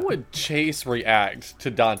 How would Chase react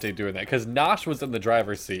to Dante doing that? Because Nosh was in the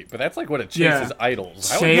driver's seat, but that's like one of Chase's Yeah.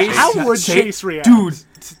 idols. Chase- Would Chase react? Dude,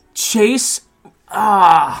 Chase...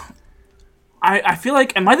 I feel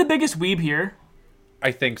like... Am I the biggest weeb here?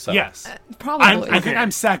 I think so. Yes. Probably. I think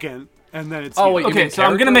I'm second, and then it's Oh you. wait, you Okay, mean so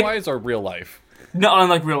I'm gonna make- character-wise or real life? No,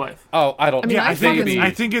 unlike real life. Oh, I don't. I mean, Yeah, I I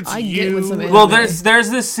think it's I get you. with some Well, anime. there's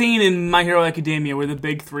this scene in My Hero Academia where the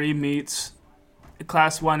big 3 meets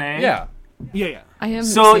Class 1A. Yeah. Yeah. I haven't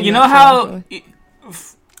So seen you that know show, how actually.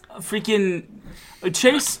 freaking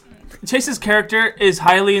Chase's character is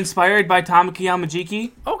highly inspired by Tamaki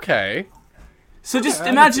Yamajiki. Okay. So just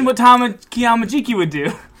imagine what Tamaki Yamajiki would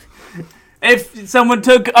do if someone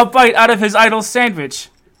took a bite out of his idol's sandwich.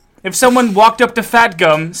 If someone walked up to Fat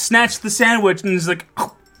Gum, snatched the sandwich, and was like,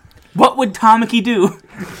 "Oh," what would Tamaki do?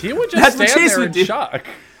 He would That's just what stand Chase there would in do. shock.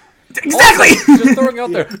 Exactly. Just throwing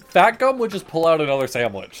out there, Fat Gum would just pull out another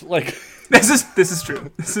sandwich. Like, This is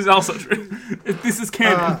true. This is also true. This is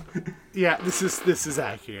canon. Yeah, this is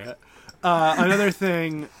accurate. Another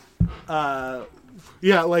thing,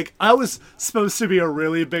 Yeah, like, I was supposed to be a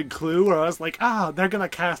really big clue where I was like, they're gonna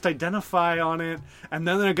cast Identify on it, and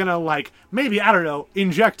then they're gonna, like, maybe, I don't know,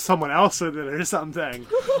 inject someone else with it or something.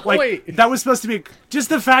 Like, Wait. that was supposed to be, just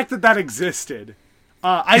the fact that existed.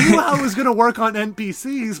 I knew how it was going to work on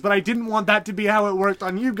NPCs, but I didn't want that to be how it worked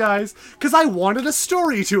on you guys, because I wanted a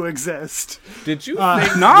story to exist. Did you think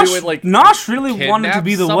Nosh, we would, like, Nosh really wanted to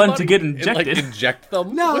be the one to somebody get and, injected. like, inject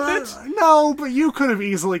them with it? No, but you could have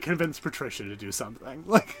easily convinced Patricia to do something.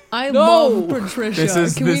 Like, I love Patricia.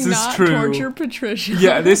 Can we this is not true. torture Patricia?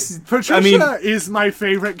 Yeah, Patricia is my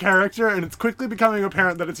favorite character, and it's quickly becoming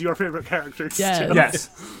apparent that it's your favorite character, too. Yes.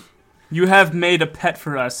 You have made a pet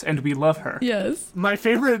for us, and we love her. Yes. My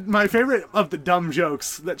favorite of the dumb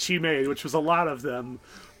jokes that she made, which was a lot of them,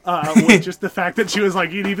 was just the fact that she was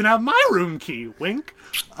like, "You'd even have my room key, wink."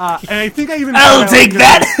 And I think I even I'll take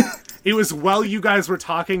that. It was while you guys were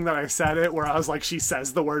talking that I said it, where I was like, she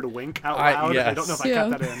says the word "wink" out loud. Yes. I don't know if I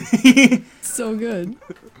cut that in. So good.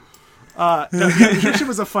 Patricia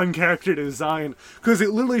was a fun character to design because it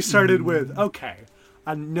literally started with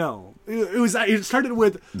no. It started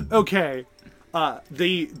with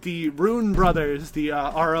the Rune brothers, the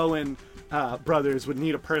Rowan brothers would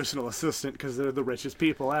need a personal assistant because they're the richest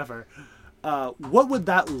people ever. What would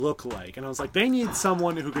that look like? And I was like, they need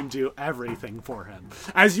someone who can do everything for him.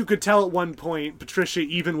 As you could tell at one point, Patricia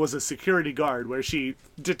even was a security guard where she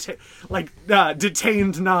detained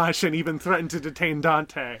Nosh and even threatened to detain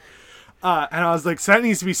Dante. And I was like, so that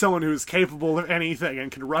needs to be someone who's capable of anything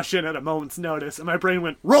and can rush in at a moment's notice. And my brain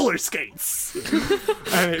went, roller skates!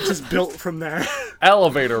 And it just built from there.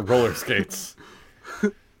 Elevator roller skates.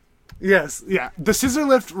 Yes, yeah. The scissor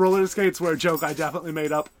lift roller skates were a joke I definitely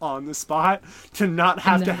made up on the spot to not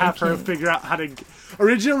have to have her figure out how to...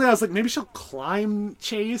 Originally, I was like, maybe she'll climb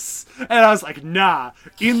chase? And I was like, nah.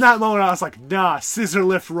 In that moment, I was like, nah, scissor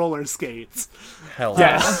lift roller skates. Hell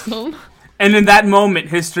Yes. And in that moment,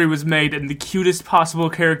 history was made, and the cutest possible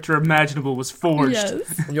character imaginable was forged.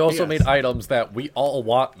 Yes. You also made items that we all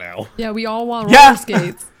want now. Yeah, we all want roller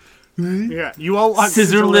skates. Yeah, you all want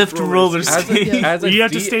Scissor lift roller skates. As a You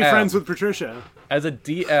have to DM, stay friends with Patricia. As a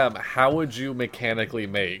DM, how would you mechanically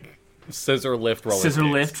make scissor lift roller Scissor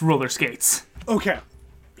skates? lift roller skates. Okay,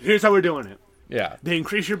 here's how we're doing it. Yeah. They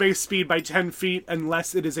increase your base speed by 10 feet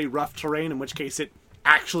unless it is a rough terrain, in which case it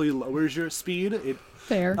actually lowers your speed.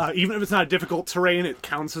 Fair. Even if it's not a difficult terrain, it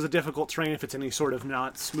counts as a difficult terrain if it's any sort of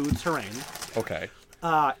not smooth terrain. Okay.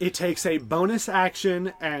 It takes a bonus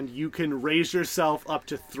action, and you can raise yourself up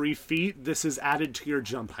to 3 feet. This is added to your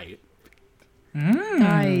jump height.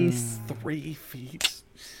 Nice. 3 feet.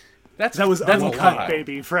 That's a uncut, lot.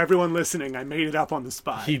 baby. For everyone listening, I made it up on the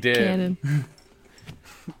spot. He did. Cannon.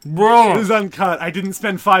 Bro. It is uncut. I didn't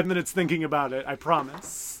spend 5 minutes thinking about it. I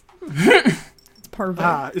promise. It's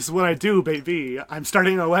perfect. This is what I do, baby. I'm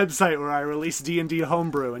starting a website where I release D&D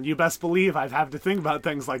homebrew, and you best believe I've had to think about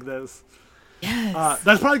things like this. Yes.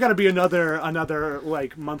 That's probably got to be another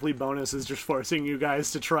like monthly bonus, is just forcing you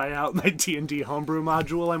guys to try out my D&D homebrew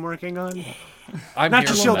module I'm working on. I'm Not here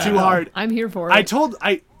to for chill that. too hard. I'm here for it.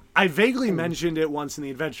 I vaguely mentioned it once in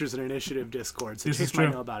the Adventures and Initiative Discord, so This Chase is might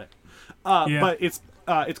true. know about it. Yeah. But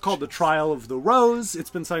it's called the Trial of the Rose. It's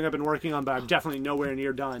been something I've been working on, but I'm definitely nowhere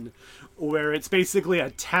near done. Where it's basically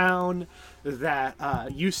a town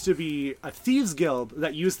that used to be a thieves guild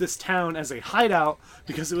that used this town as a hideout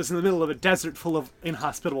because it was in the middle of a desert full of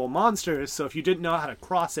inhospitable monsters. So if you didn't know how to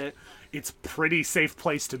cross it, it's a pretty safe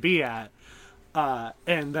place to be at.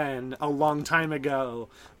 And then a long time ago,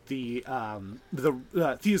 the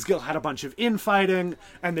Thieves Guild had a bunch of infighting,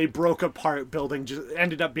 and they broke apart building,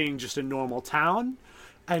 ended up being just a normal town.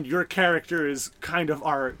 And your characters kind of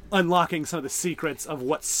are unlocking some of the secrets of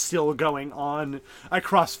what's still going on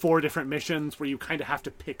across 4 different missions where you kind of have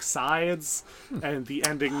to pick sides. And the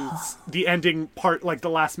ending part, like the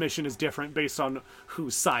last mission, is different based on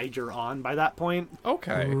whose side you're on by that point.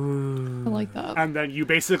 Okay. I like that. And then you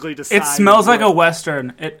basically decide... It smells like a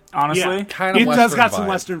Western. It honestly. Yeah, Kind of it does Western got some vibe.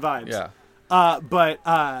 Western vibes.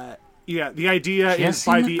 Yeah. Yeah, the idea Jesse is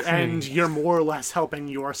by the McCrae. end, you're more or less helping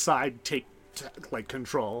your side take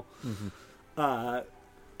control. And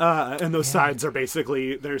those sides are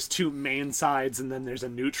basically, there's 2 main sides, and then there's a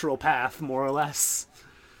neutral path, more or less,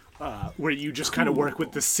 where you just kind of work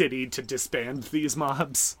with the city to disband these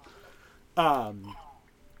mobs. But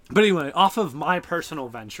anyway, off of my personal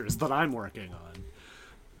ventures that I'm working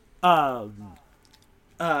on,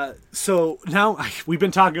 So now we've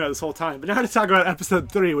been talking about this whole time, but now to talk about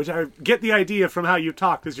episode 3, which I get the idea from how you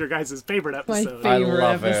talked is your guys' favorite episode. My favorite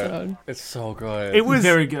I love episode. it. It's so good. It was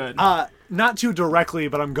very good. Not too directly,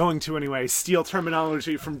 but I'm going to anyway, steal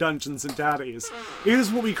terminology from Dungeons and Daddies. It is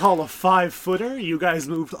what we call a 5-footer. You guys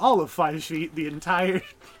moved all of 5 feet the entire...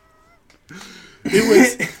 It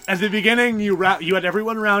was, at the beginning, you had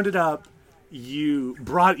everyone rounded up. You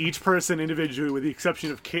brought each person individually, with the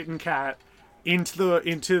exception of Kit and Kat, into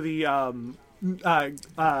the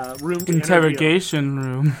room to interrogation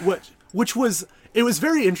room. Which was... It was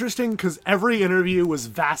very interesting because every interview was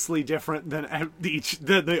vastly different than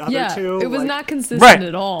the other two. It was not consistent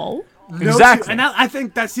at all. Exactly. And I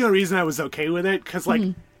think that's the only reason I was okay with it, because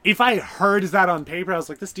if I heard that on paper, I was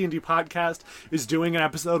like, this D&D podcast is doing an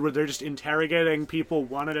episode where they're just interrogating people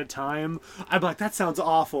one at a time. I'm like, that sounds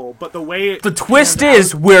awful. But the way the twist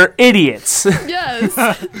is we're idiots. Yes.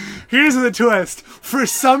 Here's the twist. For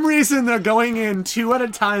some reason, they're going in 2 at a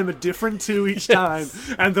time, a different 2 each time,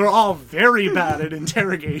 and they're all very bad at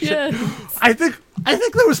interrogation. Yes. I think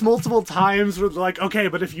there was multiple times where they're like, okay,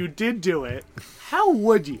 but if you did do it, how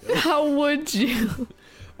would you? How would you?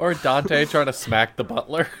 Or Dante trying to smack the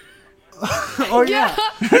butler. Oh yeah.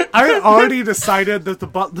 I already decided that the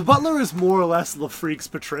butler is more or less LaFreak's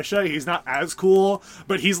Patricia. He's not as cool,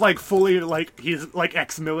 but he's like fully he's like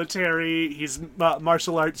ex-military. He's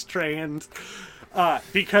martial arts trained.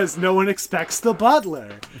 Because no one expects the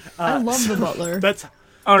butler. I love the butler. That's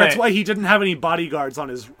why he didn't have any bodyguards on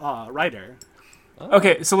his rider.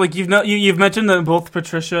 Okay, so like you've mentioned that both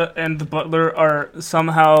Patricia and the butler are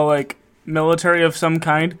somehow like military of some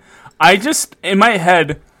kind. In my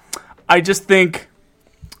head, I just think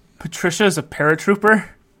Patricia is a paratrooper.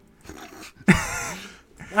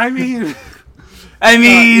 I mean,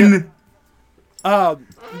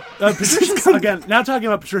 Patricia, again, now talking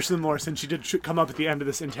about Patricia more, since she did come up at the end of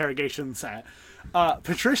this interrogation set.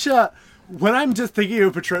 Patricia, when I'm just thinking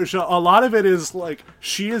of Patricia, a lot of it is like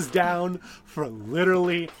she is down for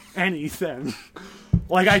literally anything.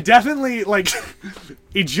 Like, I definitely,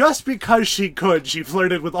 just because she could, she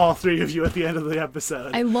flirted with all 3 of you at the end of the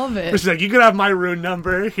episode. I love it. She's like, you could have my room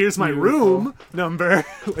number. Here's my room number.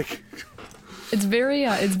 It's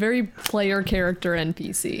very player character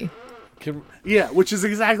NPC. Yeah, which is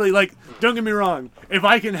exactly, don't get me wrong. If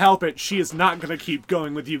I can help it, she is not going to keep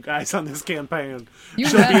going with you guys on this campaign.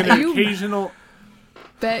 She'll be an occasional...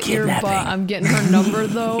 Bet your butt I'm getting her number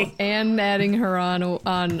though, and adding her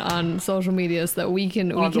on social media so that we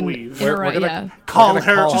can interact. Call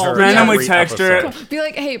her, randomly text her, be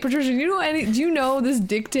like, hey Patricia, do you know this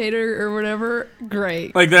dictator or whatever?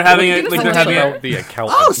 Great. Like they're having the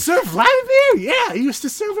account. Oh, Sir Vladimir, yeah, I used to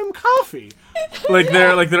serve him coffee.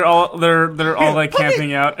 they're all like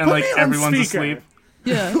camping out and like everyone's asleep.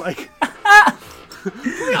 Yeah.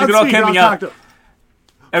 They're all camping out.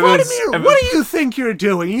 Vladimir, what do you think you're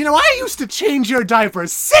doing? You know, I used to change your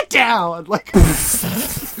diapers. Sit down!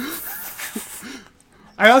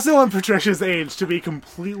 I also want Patricia's age to be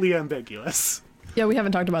completely ambiguous. Yeah, we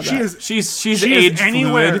haven't talked about that. She's age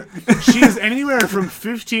fluid. She is anywhere from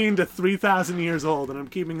 15 to 3,000 years old, and I'm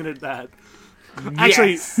keeping it at that.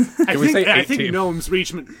 Actually, I think gnomes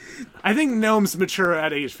mature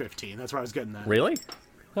at age 15. That's where I was getting at. Really?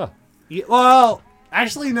 Huh. Yeah, well,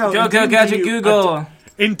 actually, no. Go gadget Google.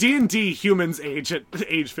 In D&D, humans age at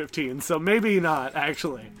age 15, so maybe not,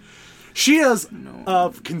 actually. She is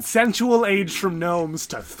of consensual age from gnomes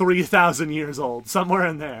to 3,000 years old, somewhere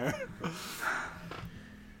in there.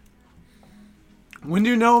 When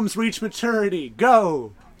do gnomes reach maturity?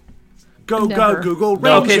 Go, Google.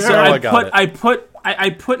 Okay, so I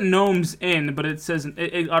put gnomes in, but it says it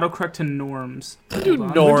autocorrect to norms.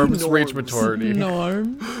 Norms reach maturity.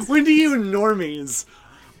 Norms. When do you normies?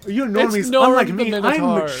 You normies, unlike me,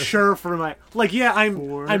 I'm mature for my...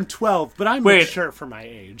 I'm 12, but I'm mature for my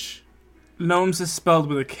age. Gnomes is spelled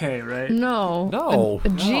with a K, right? No. A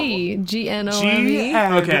G. G-N-O-M-E.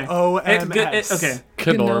 G-N-O-M-S. Okay.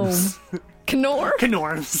 Knorms.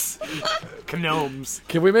 Gnomes.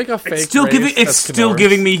 Can we make a fake It's still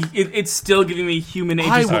giving me human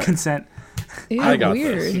age of consent. Ew, I got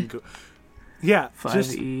weird. this. Yeah,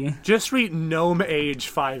 5e. just read gnome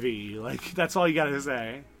age 5e. That's all you gotta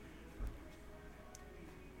say.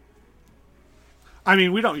 I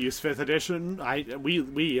mean, we don't use 5th edition. We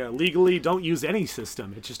legally don't use any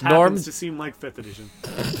system. It just happens to seem like 5th edition.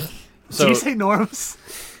 So, did you say norms?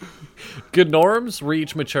 Gnorms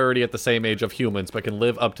reach maturity at the same age of humans, but can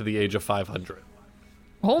live up to the age of 500.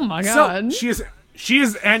 Oh my god! So she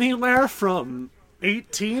is anywhere from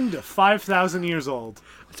 18 to 5,000 years old.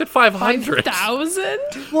 I said 500. 5,000?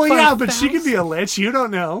 Well, yeah, but she could be a lich. You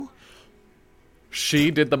don't know.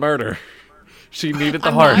 She did the murder. She needed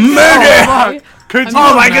the heart. Murder!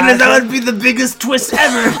 Oh my goodness, that would be the biggest twist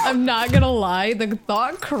ever. I'm not gonna lie, the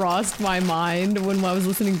thought crossed my mind when I was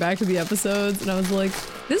listening back to the episodes, and I was like,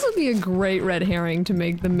 this would be a great red herring to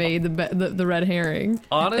make the maid the red herring.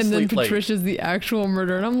 Honestly, and then Patricia's the actual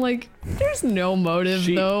murder, and I'm like, there's no motive,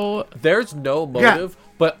 though. There's no motive,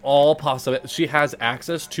 but all possible. She has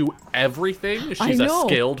access to everything. She's a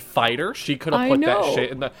skilled fighter. She could have put that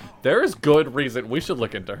shit in the... There is good reason. We should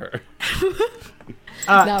look into her.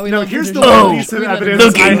 Here's the one piece of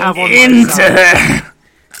evidence I have on my side.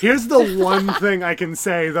 Here's the one thing I can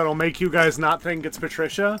say that'll make you guys not think it's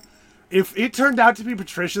Patricia. If it turned out to be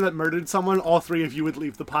Patricia that murdered someone, all three of you would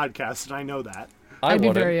leave the podcast, and I know that. I'd be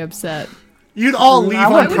very upset. You'd all leave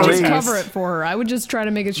on protest. I would just cover it for her. I would just try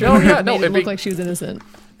to make it sure it look like she was innocent.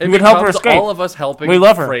 It would help her escape. All of us helping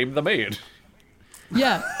frame the maid.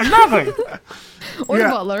 Yeah. Nothing. Or the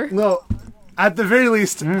butler. Well, at the very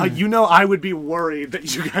least, I would be worried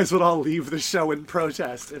that you guys would all leave the show in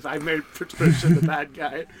protest if I made Patricia the bad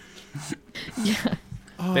guy. Yeah.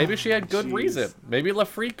 Maybe she had good reason. Maybe La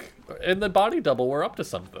Freak and the body double were up to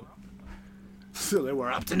something. So they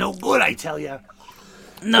were up to no good, I tell you.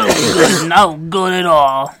 No good, no good at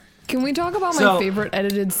all. Can we talk about my favorite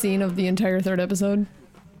edited scene of the entire third episode?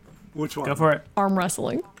 Which one? Go for it. Arm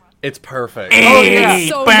wrestling. It's perfect. Oh yeah.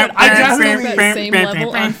 It's so good. I definitely that same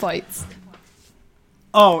level on fights.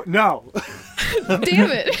 Oh no.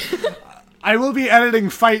 Damn it. I will be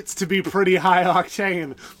editing fights to be pretty high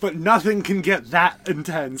octane, but nothing can get that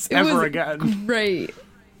intense ever again. Great.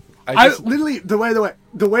 I literally the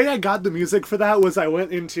way I got the music for that was I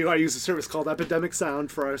used a service called Epidemic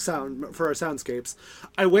Sound for our soundscapes.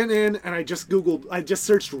 I went in and I just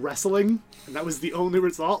searched wrestling, and that was the only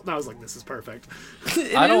result, and I was like, this is perfect.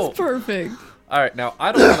 It is perfect. All right, now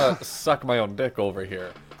I don't want to suck my own dick over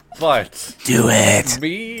here, but do it.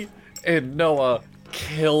 Me and Noah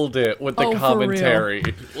killed it with the commentary.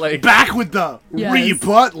 Like back with the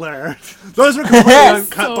Butler. Those were completely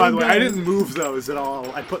uncut, by the way. I didn't move those at all.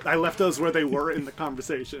 I left those where they were in the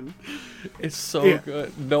conversation. It's so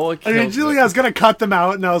good. Noah killed originally I was gonna cut them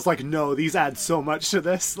out, and I was like, no, these add so much to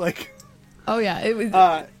this. Like, oh yeah, it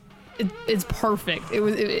was. It's perfect. It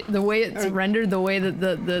was the way it's rendered, the way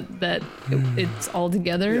that it's all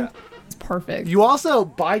together. Yeah. Perfect. You also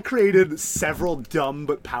created several dumb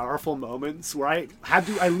but powerful moments where I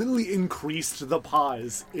literally increased the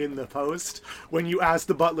pause in the post when you asked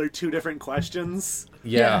the butler two different questions.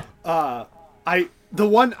 Yeah. One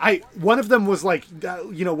of them was like,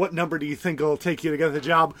 what number do you think it'll take you to get the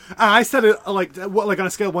job? And I said it like on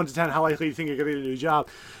a scale of 1 to 10, how likely do you think you're going to get a new job?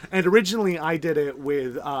 And originally I did it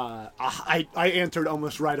with, I answered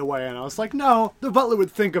almost right away, and I was like, no, the butler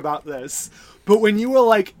would think about this. But when you were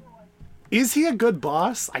like, is he a good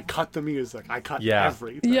boss? I cut the music. I cut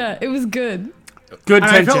everything. Yeah, it was good. Good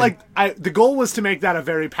tension. I felt like the goal was to make that a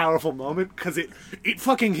very powerful moment, because it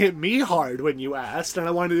fucking hit me hard when you asked, and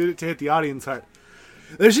I wanted it to hit the audience hard.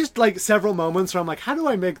 There's just like several moments where I'm like, how do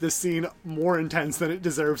I make this scene more intense than it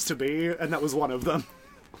deserves to be? And that was one of them.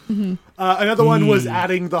 Mm-hmm. Another one was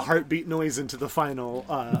adding the heartbeat noise into the final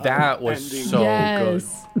that was ending. So good.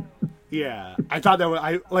 Yeah, I thought that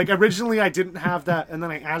was originally I didn't have that, and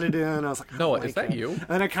then I added it in, and I was like, Noah, is that you? And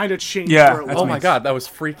then I kind of changed where it was. Oh my god, that was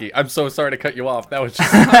freaky. I'm so sorry to cut you off. That was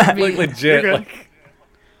just like legit. You're good,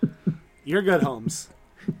 You're good, Holmes.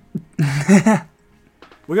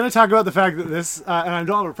 We're going to talk about the fact that this, and I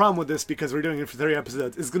don't have a problem with this because we're doing it for 3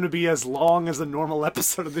 episodes, is going to be as long as a normal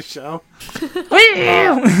episode of the show.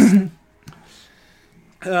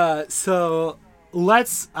 So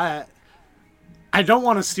let's... I don't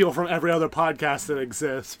want to steal from every other podcast that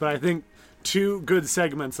exists, but I think 2 good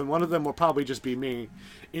segments, and one of them will probably just be me,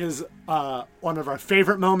 is one of our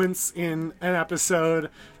favorite moments in an episode,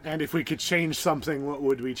 and if we could change something, what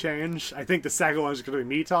would we change? I think the second one is going to be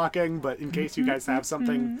me talking, but in case you guys have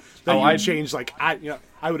something that you would change, I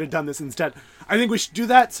would have done this instead. I think we should do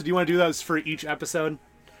that, so do you want to do those for each episode?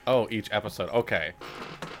 Oh, each episode, okay.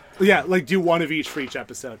 Yeah, do one of each for each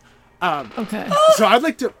episode. Okay. So I'd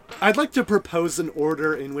like to propose an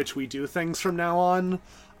order in which we do things from now on,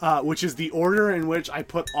 which is the order in which I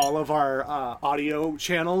put all of our audio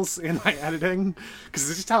channels in my editing, because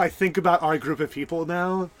it's just how I think about our group of people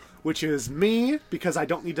now, which is me, because I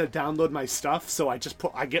don't need to download my stuff, so I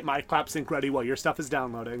get my clap sync ready while your stuff is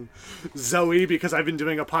downloading. Zoe, because I've been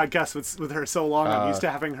doing a podcast with her so long, I'm used to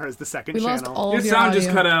having her as the second channel. Lost all your sound audio. just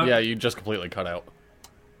cut out. Yeah, you just completely cut out.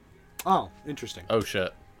 Oh, interesting. Oh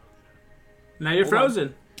shit. Now you're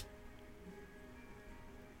frozen.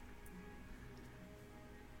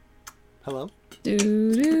 Hello? Do,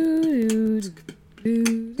 do, do, do,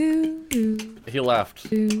 do, do. He left.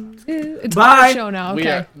 It's Bye. our show now.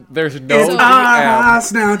 Okay. There's no It's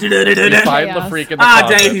us now. We find the freak in the Ah,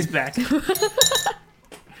 closet. dang it, he's back.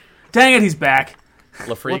 Dang it, he's back.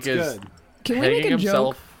 LaFreak What's is good? Can we hanging make a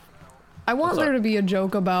himself. joke? I want there to be a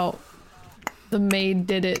joke about the maid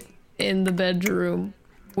did it in the bedroom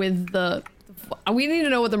with the. We need to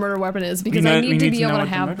know what the murder weapon is because I need to be able to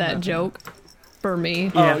have that joke for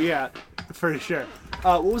me. Oh yeah, for sure.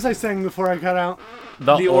 What was I saying before I cut out?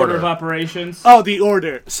 The order of operations. Oh, the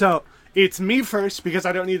order. So it's me first because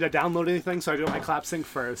I don't need to download anything, so I do my clap sync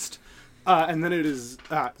first. And then it is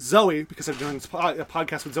Zoe, because I've done a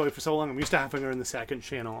podcast with Zoe for so long, I'm used to having her in the second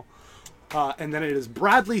channel. And then it is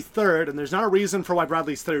Bradley third, and there's not a reason for why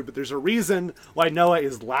Bradley's third, but there's a reason why Noah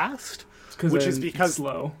is last, which is because it's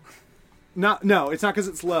slow. No, it's not because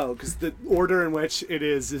it's low, because the order in which it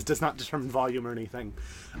is does not determine volume or anything.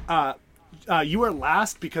 You are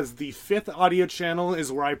last because the fifth audio channel is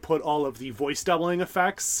where I put all of the voice doubling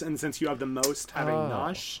effects, and since you have the most, having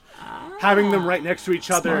Nosh, having them right next to each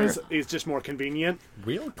other is just more convenient.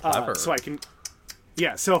 Real clever. So I can,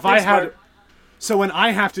 so if I had, so when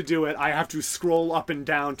I have to do it, I have to scroll up and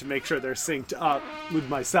down to make sure they're synced up with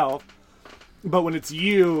myself. But when it's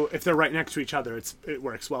you, if they're right next to each other, it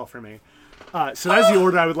works well for me. So that's the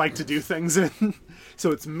order I would like to do things in.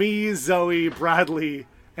 So it's me, Zoe, Bradley,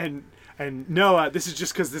 and Noah. This is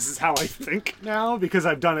just because this is how I think now, because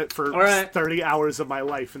I've done it for 30 hours of my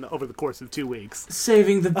life over the course of 2 weeks.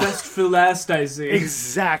 Saving the best for last, I see.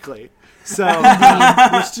 Exactly. So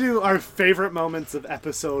let's do our favorite moments of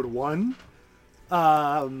episode 1.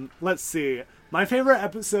 Let's see. My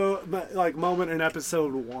favorite moment in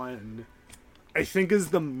episode 1, I think,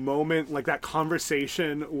 is the moment, like that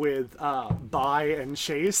conversation with Bai and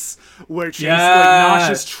Chase, where Chase, Nosh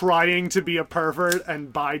is trying to be a pervert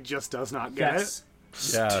and Bai just does not get it.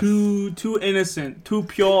 Yes. Too innocent, too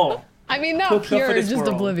pure. I mean, not pure, just world.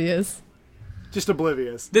 oblivious. Just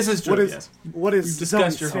oblivious. This is true. What is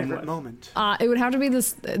discussed Zoe's your home favorite life. moment? It would have to be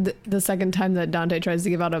the second time that Dante tries to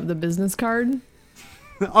give out the business card.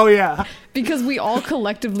 Oh yeah, because we all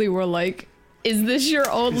collectively were like, "Is this your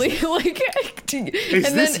only like?"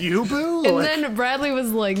 Is this you, Boo? And then Bradley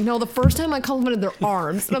was like, "No, the first time I complimented their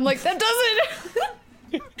arms," and I'm like, "That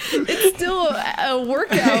doesn't." It's still a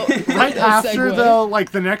workout. Right after though,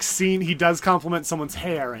 like the next scene, he does compliment someone's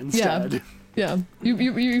hair instead. Yeah,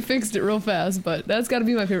 you fixed it real fast, but that's got to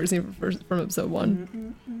be my favorite scene from episode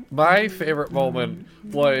 1. My favorite moment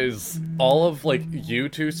was all of, like, you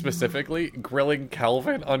two specifically grilling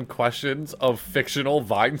Calvin on questions of fictional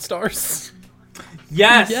Vine stars.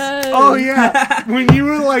 Yes! Oh, yeah. When you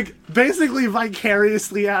were, like, basically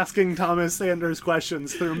vicariously asking Thomas Sanders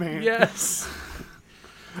questions through me. Yes.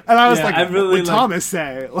 And I was like, what would Thomas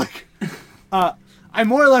say? Like, I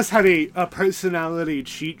more or less had a personality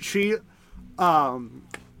cheat sheet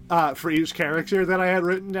for each character that I had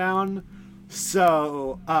written down.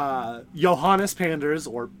 So, Johannes Panders,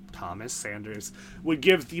 or Thomas Sanders, would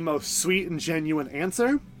give the most sweet and genuine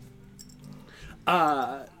answer.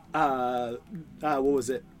 What was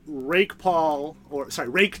it? Rake Tall.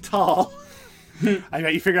 I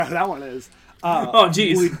bet you figure out who that one is. Oh,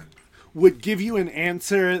 jeez. Would give you an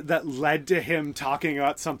answer that led to him talking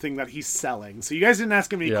about something that he's selling. So you guys didn't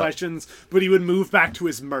ask him any questions, but he would move back to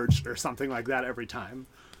his merch or something like that every time.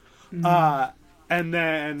 And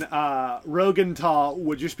then Rogenthal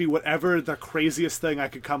would just be whatever the craziest thing I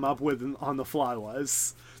could come up with on the fly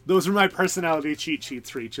was. Those were my personality cheat sheets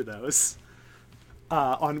for each of those.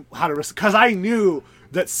 On how to... Because I knew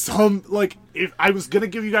that if I was going to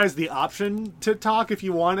give you guys the option to talk if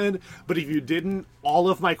you wanted, but if you didn't, all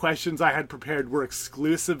of my questions I had prepared were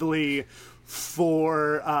exclusively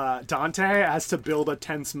for Dante as to build a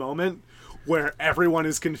tense moment where everyone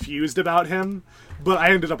is confused about him, but I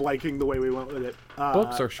ended up liking the way we went with it.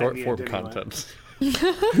 Books are short-form content.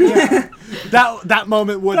 Yeah, that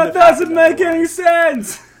moment would. That doesn't make any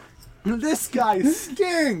sense. This guy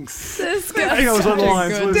stinks. This guy goes on the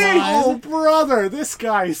lines with, line. "Oh brother, this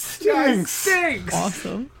guy stinks."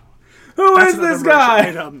 Awesome. Who That's is this another guy?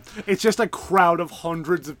 item. It's just a crowd of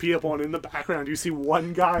hundreds of people, and in the background you see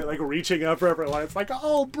one guy like reaching up for everyone. It's like,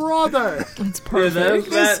 "Oh brother, it's perfect."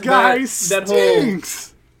 This guy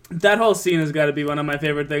stinks." That whole scene has got to be one of my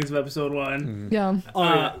favorite things of episode 1. Yeah.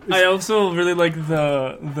 I also really like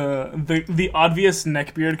the obvious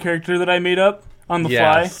neckbeard character that I made up on the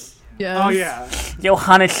fly. Yes. Oh yeah.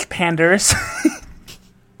 Johannes Panders.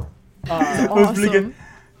 Awesome.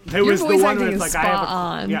 There was the one with like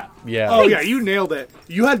on. Yeah. Oh yeah, you nailed it.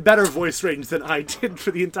 You had better voice range than I did for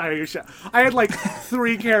the entire show. I had like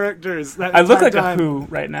 3 characters. That I look like time. a who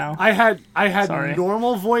right now. I had Sorry.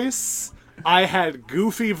 normal voice, I had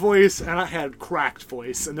goofy voice, and I had cracked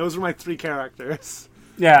voice, and those were my 3 characters.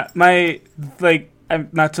 Yeah, my I'm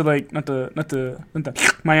not to my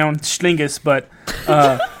own schlingus, but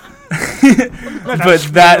but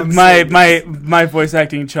that my voice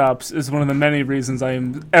acting chops is one of the many reasons I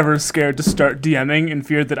am ever scared to start DMing in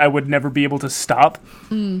fear that I would never be able to stop.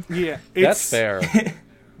 Yeah, that's fair.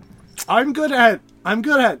 I'm good at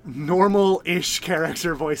normal-ish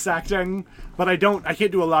character voice acting, but I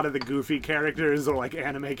can't do a lot of the goofy characters or like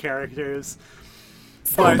anime characters.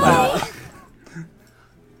 But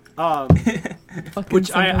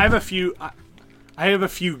which I have a few. I have a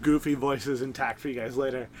few goofy voices intact for you guys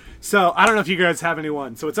later. So I don't know if you guys have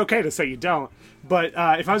anyone, so it's okay to say you don't. But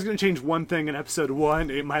if I was going to change one thing in episode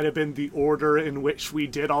 1, it might have been the order in which we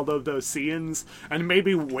did all of those scenes, and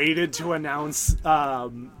maybe waited to announce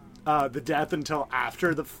the death until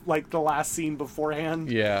after the last scene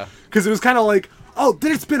beforehand. Yeah. Because it was kind of like, oh,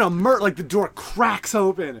 there's been a murder. Like the door cracks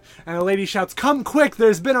open, and a lady shouts, "Come quick!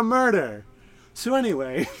 There's been a murder." So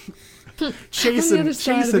anyway. Chase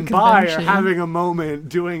and Bai are having a moment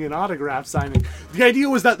doing an autograph signing. The idea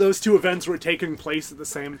was that those 2 events were taking place at the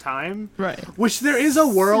same time. Right. Which there is a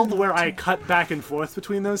world where I cut back and forth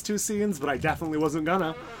between those 2 scenes, but I definitely wasn't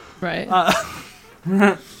gonna. Right.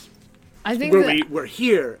 I think we're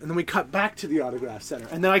here, and then we cut back to the autograph center,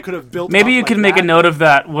 and then I could have built. Maybe you can make a note of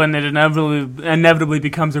that when it inevitably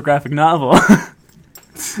becomes a graphic novel.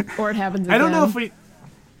 Or it happens again. I don't know if we...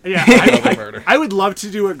 Yeah, I would love to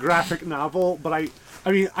do a graphic novel, but I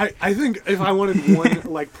think if I wanted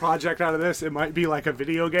one project out of this, it might be like a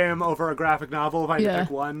video game over a graphic novel if I had to pick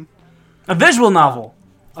one. A visual novel.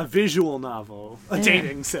 A visual novel. A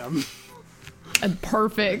dating sim.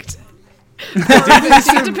 Perfect. You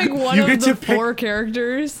get to pick one of the 4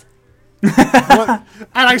 characters. And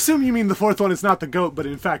I assume you mean the 4th one is not the goat, but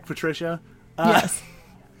in fact Patricia. Yes.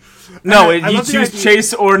 No, you choose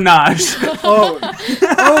Chase or Nosh. Oh,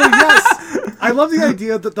 yes. I love the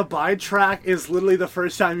idea that the Bai track is literally the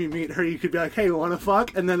first time you meet her, you could be like, "Hey, wanna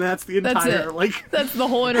fuck?" And then that's the entire that's the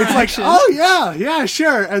whole interaction. It's like, "Oh yeah,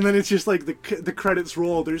 sure." And then it's just like the credits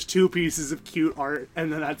roll. There's 2 pieces of cute art,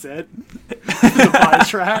 and then that's it. The Bai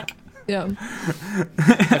track. Yeah.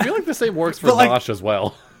 I feel like the same works for Nosh as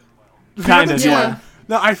well. Kind of, yeah.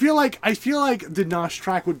 No, I feel like the Nosh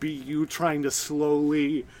track would be you trying to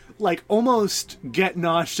slowly, almost get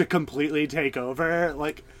Nosh to completely take over,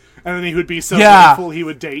 and then he would be so grateful he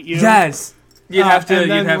would date you. Yes, you'd have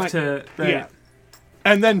to. Right. Yeah.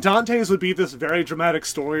 And then Dante's would be this very dramatic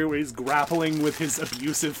story where he's grappling with his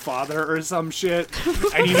abusive father or some shit,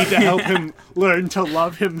 and you need to help him learn to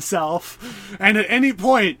love himself. And at any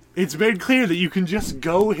point, it's made clear that you can just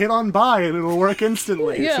go hit on Bai and it'll work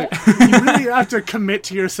instantly. Yeah. You really have to commit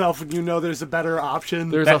to yourself when you know there's a better option.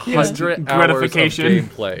 There's 100 hours of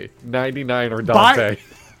gameplay. 99 or Dante.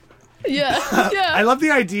 Yeah. I love the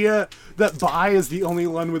idea that Bai is the only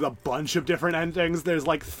one with a bunch of different endings. There's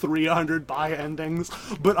 300 Bai endings,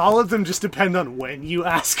 but all of them just depend on when you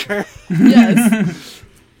ask her. Yes.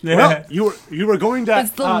 Well, you were going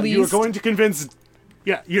to convince.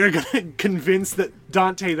 Yeah, you're going to convince that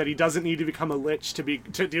Dante that he doesn't need to become a lich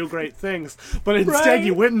to do great things, but instead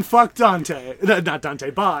you went and fucked Dante. Not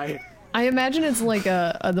Dante, Bai. I imagine it's like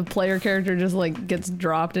the player character just gets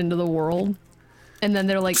dropped into the world. And then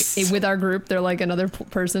they're with our group, they're another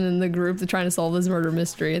person in the group that's trying to solve this murder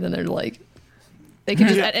mystery. And then they're they can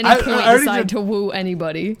just at any point decide to woo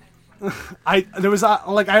anybody. I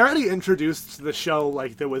already introduced the show,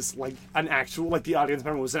 there was an actual, the audience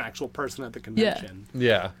member was an actual person at the convention.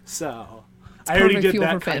 Yeah. So I already did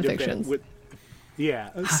that for kind fan of fictions. bit.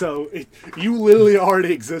 So you literally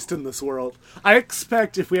already exist in this world. I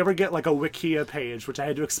expect if we ever get a Wikia page, which I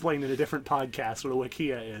had to explain in a different podcast what a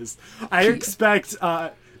Wikia is, I expect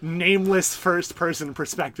nameless first-person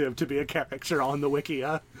perspective to be a character on the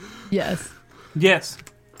Wikia. Yes.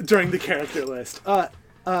 During the character list.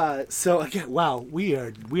 So again, wow, we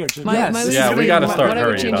are just we gotta start what I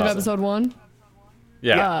would change in up. episode 1?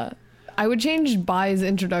 Yeah. I would change Bai's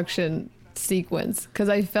introduction sequence because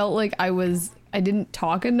I felt like I didn't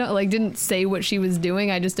talk enough, didn't say what she was doing.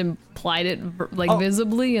 I just implied it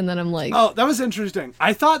visibly, and then I'm oh, that was interesting.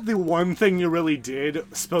 I thought the one thing you really did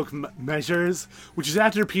spoke measures, which is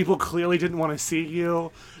after people clearly didn't want to see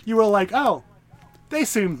you. You were like, oh, they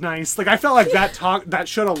seemed nice. I felt like that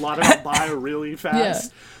showed a lot about Bai really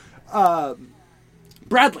fast. Yeah.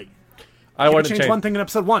 Bradley, I want to change one thing in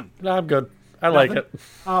episode 1. No, I'm good. I like it.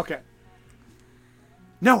 Okay.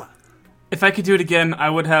 Noah. If I could do it again, I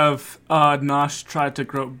would have Nosh try to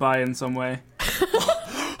grope Bai in some way.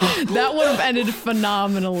 That would have ended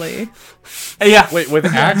phenomenally. Yeah. Wait, with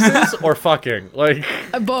axes or fucking?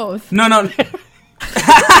 Both. No.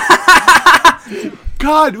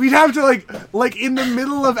 God, we'd have to like in the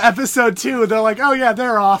middle of episode 2, they're like, oh yeah,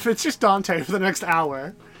 they're off. It's just Dante for the next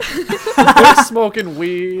hour. They're smoking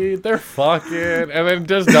weed, they're fucking, and then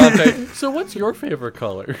just Dante. So what's your favorite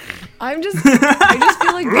color? I just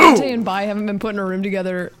feel like Dante and Bai haven't been put in a room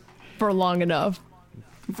together for long enough.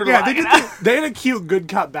 They had a cute good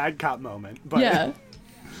cop, bad cop moment. But yeah.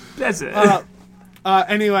 That's it.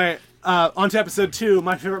 Anyway, on to episode 2.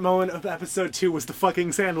 My favorite moment of episode 2 was the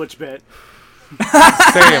fucking sandwich bit.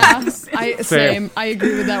 Same. I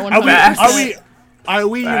agree with that one. Are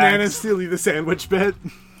we unanimously the sandwich bit?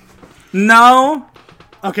 No.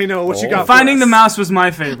 Okay, no. What you got? Finding the mouse was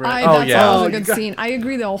my favorite. That was a good scene. I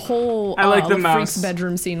agree. The whole I like the mouse. Freak's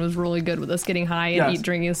bedroom scene was really good with us getting high and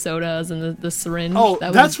drinking sodas and the syringe. Oh,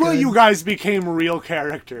 that's where you guys became real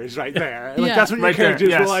characters, right there. That's when your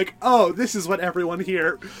characters were like, "Oh, this is what everyone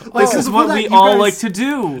here. This is what we all like to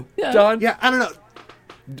do." Yeah, I don't know.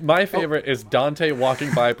 My favorite is Dante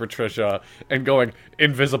walking by Patricia and going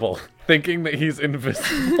invisible, thinking that he's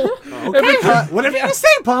invisible. Okay, whatever you say,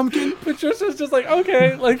 Pumpkin. Patricia's just like,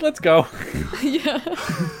 okay, let's go. Yeah.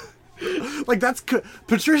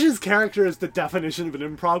 Patricia's character is the definition of an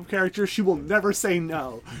improv character. She will never say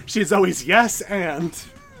no. She's always yes and.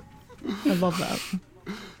 I love that.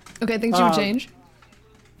 Okay, things you would change?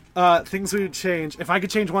 Things we would change. If I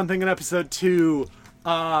could change one thing in episode 2,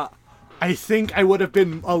 I think I would have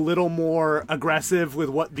been a little more aggressive with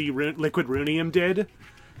what the liquid runium did.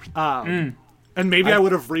 And maybe I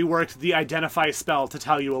would have reworked the identify spell to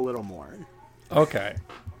tell you a little more. Okay.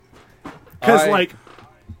 Because,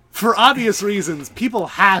 for obvious reasons, people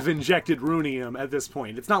have injected runium at this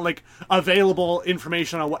point. It's not, available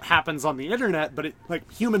information on what happens on the internet, but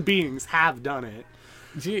human beings have done it.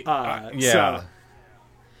 Yeah.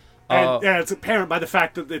 It's apparent by the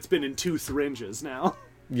fact that it's been in 2 syringes now.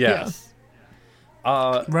 Yes.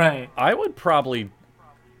 Right. I would probably...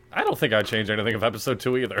 I don't think I'd change anything of episode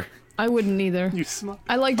 2 either. I wouldn't either.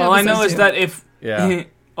 I liked all I know is that if... Yeah.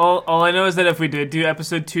 all I know is that if we did do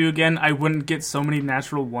episode 2 again, I wouldn't get so many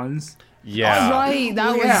natural ones. Yeah. Right,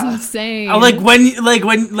 that was insane.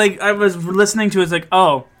 When I was listening to it, it's like,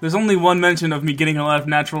 oh, there's only one mention of me getting a lot of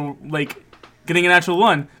natural, getting a natural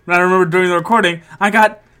one. But I remember during the recording, I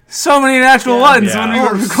got so many natural ones when we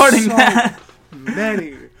were recording that.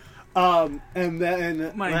 Many. And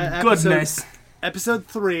then my goodness. Episode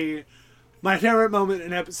 3, my favorite moment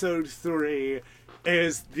in episode 3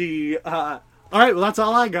 is the all right, well that's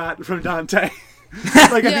all I got from Dante.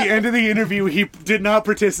 At the end of the interview he did not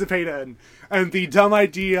participate in, and the dumb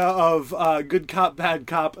idea of good cop, bad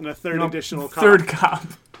cop, and a additional cop. Third cop.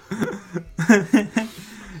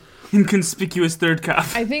 Inconspicuous third cop.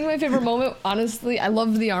 I think my favorite moment, honestly, I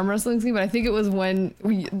loved the arm wrestling scene, but I think it was when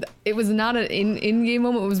it was not an in-game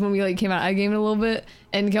moment, it was when we came out of game a little bit,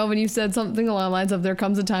 and Kelvin, you said something along the lines of there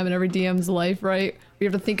comes a time in every DM's life, right? We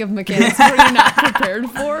have to think of mechanics that you're not prepared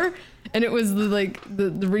for. And it was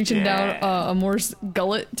the reaching down a Morse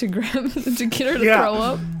gullet to grab to get her to throw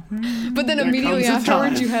up. But then immediately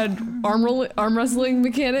afterwards you had arm wrestling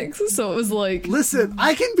mechanics, so it was like, listen,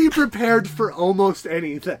 I can be prepared for almost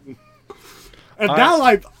anything. And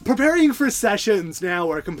now preparing for sessions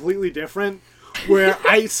now are completely different. Where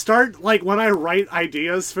I start when I write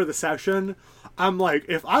ideas for the session, I'm like,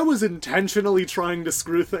 if I was intentionally trying to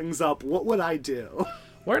screw things up, what would I do?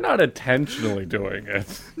 We're not intentionally doing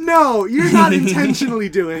it. No, you're not intentionally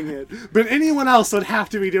doing it. But anyone else would have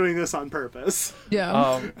to be doing this on purpose.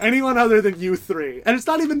 Yeah. Anyone other than you 3. And it's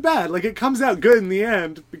not even bad. It comes out good in the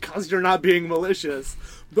end because you're not being malicious.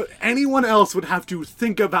 But anyone else would have to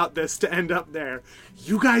think about this to end up there.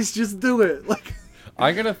 You guys just do it.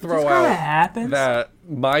 I'm going to throw out that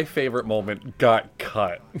my favorite moment got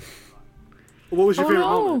cut. What was your favorite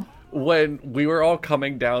moment? When we were all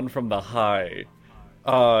coming down from the high...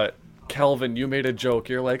 Kelvin, you made a joke.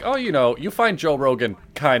 You're like, oh, you find Joe Rogan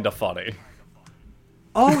kind of funny.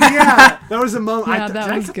 Oh, yeah. That was a moment. Yeah,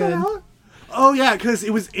 that was good. Oh, yeah, because it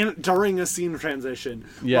was during a scene transition.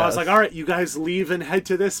 Yeah. I was like, all right, you guys leave and head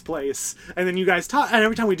to this place. And then you guys talk. And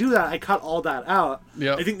every time we do that, I cut all that out.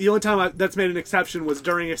 Yeah. I think the only time that's made an exception was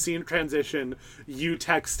during a scene transition. You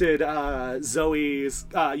texted Zoe's...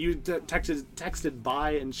 you texted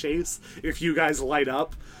Bai and Chase if you guys light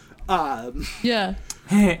up. Yeah.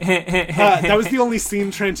 That was the only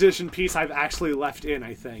scene transition piece I've actually left in,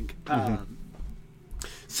 I think.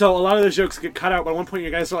 So a lot of those jokes get cut out, but at one point you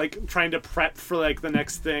guys are like trying to prep for like the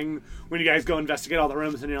next thing when you guys go investigate all the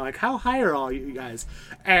rooms, and you're like, how high are all you guys?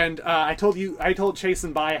 And I told Chase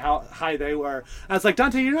and Bai how high they were. I was like,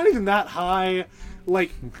 Dante, you're not even that high.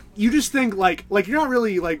 Like, you just think like you're not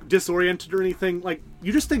really like disoriented or anything. Like,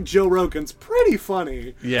 you just think Joe Rogan's pretty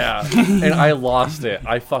funny. Yeah, and I lost it.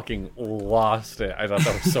 I fucking lost it. I thought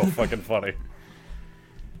that was so fucking funny.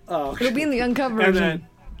 Oh, it'll be in the uncut version. Then,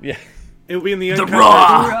 yeah. It'll be in the uncut version.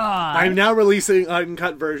 I'm now releasing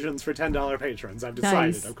uncut versions for $10 patrons. I've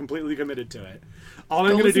decided. Nice. I'm completely committed to it. All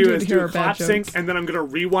I'm going to do is do a clap sync, and then I'm going to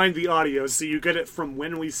rewind the audio so you get it from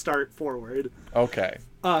when we start forward. Okay.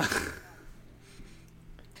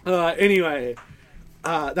 Anyway,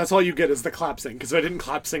 that's all you get is the clap sync, because if I didn't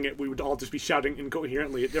clap sync it, we would all just be shouting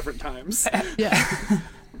incoherently at different times. Yeah.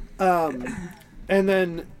 And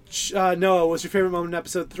then, Noah, what's your favorite moment in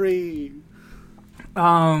episode 3?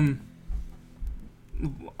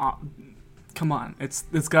 Come on,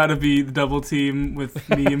 it's got to be the double team with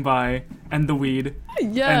me and Bai and the weed.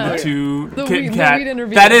 Yeah, and the two the Kit and Kat.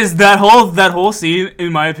 interview. That whole scene,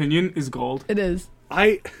 in my opinion, is gold. It is.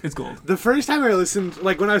 It's gold. The first time I listened,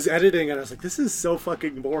 like when I was editing it, I was like, this is so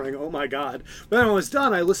fucking boring, oh my god. But then when I was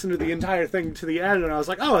done, I listened to the entire thing to the end, and I was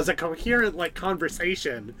like, oh, it's a coherent, like,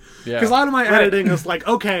 conversation. Yeah. Because a lot of my editing is like,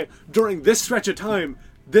 okay, during this stretch of time,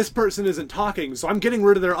 this person isn't talking, so I'm getting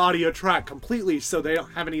rid of their audio track completely so they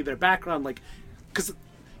don't have any of their background, like, because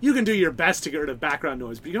you can do your best to get rid of background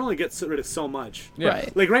noise, but you can only get rid of so much. Yeah.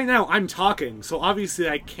 Right. Like right now, I'm talking, so obviously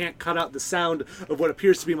I can't cut out the sound of what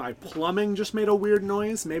appears to be my plumbing just made a weird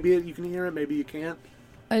noise. Maybe you can hear it, maybe you can't.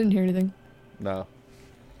 I didn't hear anything. No.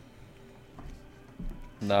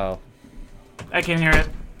 I can't hear it.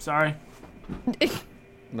 Sorry.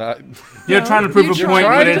 You're trying to prove a point,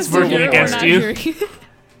 but it's working against you.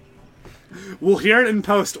 We'll hear it in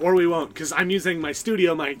post, or we won't, because I'm using my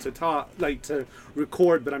studio mic to talk, like to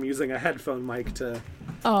record, but I'm using a headphone mic to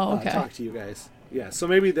talk to you guys. Yeah, so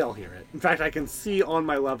maybe they'll hear it. In fact, I can see on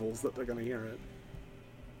my levels that they're going to hear it.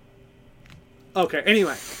 Okay,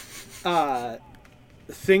 anyway.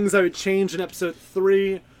 Things I would change in episode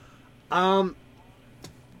 3. I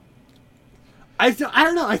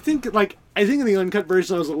don't know. I think in the uncut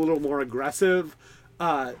version I was a little more aggressive.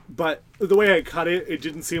 But the way I cut it, it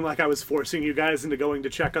didn't seem like I was forcing you guys into going to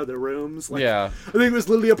check other rooms. Like, yeah. I think it was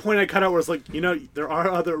literally a point I cut out where it's like, there are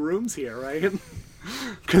other rooms here, right?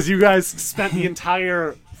 Because you guys spent the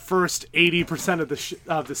entire first 80%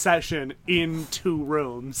 of the session in 2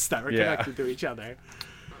 rooms that were connected to each other.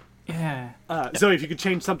 Yeah. Zoe, if you could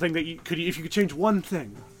change something if you could change one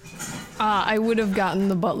thing. I would have gotten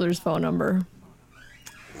the butler's phone number.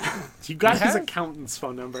 You got his accountant's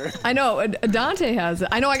phone number. I know, Dante has it.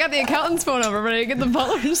 I know I got the accountant's phone number, but I didn't get the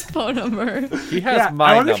butler's phone number. He has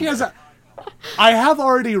my number. If he has I have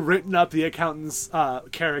already written up the accountant's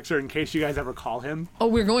character in case you guys ever call him. Oh,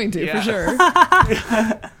 we're going to, for sure.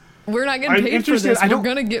 We're not getting paid for this. We're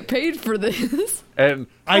going to get paid for this. And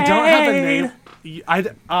I don't have a name. I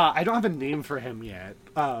don't have a name for him yet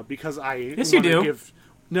because I... Yes, you do.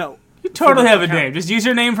 No. You totally have a name. Just use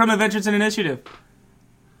your name from Adventures in Initiative.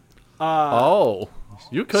 You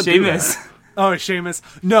could Seamus. do that. Oh, Seamus.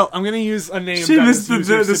 No, I'm going to use a name Seamus,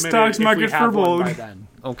 the stocks market Furbolg.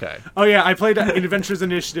 Okay. Oh, yeah, I played in Adventures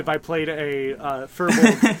Initiative, I played a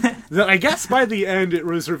Furbolg. I guess by the end it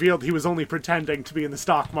was revealed he was only pretending to be in the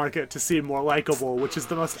stock market to seem more likable, which is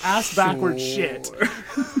the most ass-backward shit.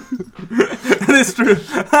 That is true.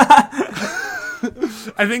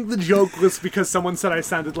 I think the joke was because someone said I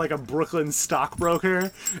sounded like a Brooklyn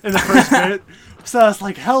stockbroker in the first bit. So I was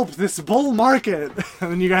like, help, this bull market.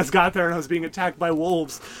 And then you guys got there and I was being attacked by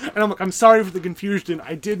wolves. And I'm like, I'm sorry for the confusion.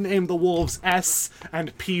 I did name the wolves S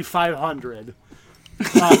and P500.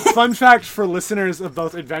 Fun fact for listeners of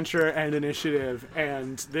both Adventure and Initiative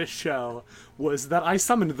and this show was that I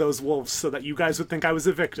summoned those wolves so that you guys would think I was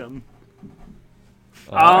a victim.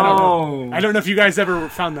 I don't know if you guys ever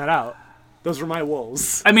found that out. Those were my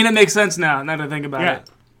wolves. I mean, it makes sense now that I think about it.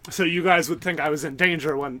 So you guys would think I was in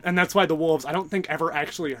danger and that's why the wolves, I don't think, ever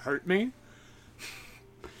actually hurt me.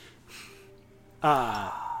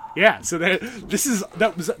 So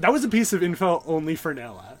that was a piece of info only for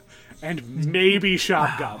Noah. And maybe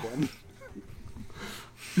Shop Goblin.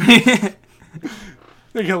 They're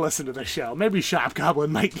gonna listen to the show. Maybe Shop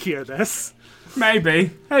Goblin might hear this. Maybe.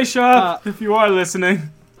 Hey, Shop, if you are listening.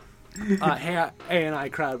 Hey, A&I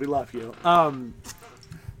crowd, we love you.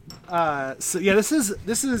 So yeah, this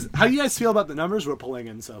is how do you guys feel about the numbers we're pulling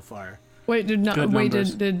in so far? Wait, did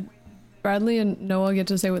Bradley and Noah get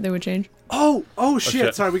to say what they would change? Oh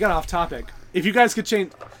shit! Sorry, we got off topic. If you guys could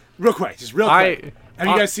change, real quick.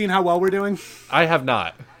 Have you guys seen how well we're doing? I have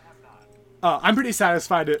not. I'm pretty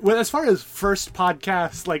satisfied with as far as first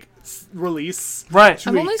podcast release. Right.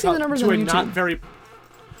 I've only seen the numbers on YouTube. Not very.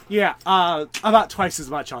 Yeah, about twice as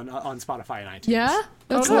much on Spotify and iTunes. Yeah,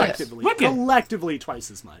 that's collectively twice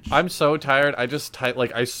as much. I'm so tired. I just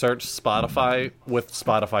I search Spotify with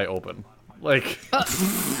Spotify open. We're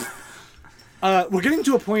getting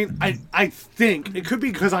to a point. I think it could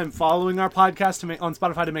be because I'm following our podcast on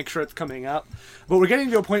Spotify to make sure it's coming up. But we're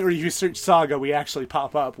getting to a point where if you search Saga, we actually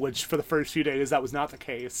pop up. Which for the first few days that was not the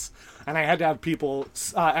case, and I had to have people.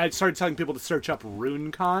 I started telling people to search up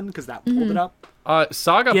RuneCon because that pulled it up.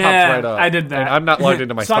 Saga popped right up. I did that. And I'm not logged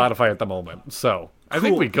into my Spotify at the moment, so I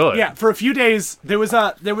think we good. Yeah, for a few days there was,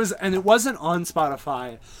 and it wasn't on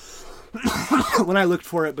Spotify. When I looked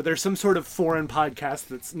for it, but there's some sort of foreign podcast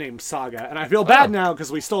that's named Saga, and I feel bad now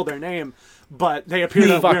because we stole their name, but they appear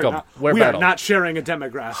to we are not sharing a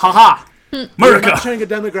demographic. Haha! We're not sharing a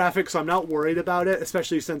demographic, so I'm not worried about it,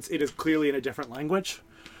 especially since it is clearly in a different language.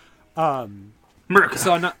 So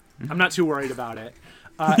I'm not too worried about it.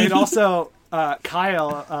 And also,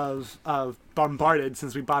 Kyle of Bombarded,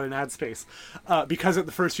 since we bought an ad space, because at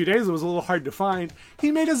the first few days it was a little hard to find,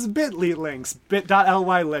 he made us bit.ly links,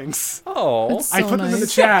 bit.ly links. Oh. so I put them in the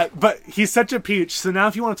nice. chat, but he's such a peach, so now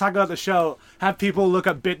if you want to talk about the show, have people look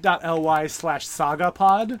up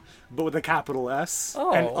bit.ly/sagapod, but with a capital S,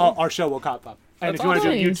 and our show will pop up. And if you want to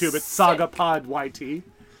do it on YouTube, it's Sagapod YT.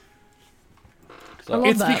 I love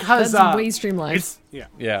It's that. because That's way streamlined. Yeah.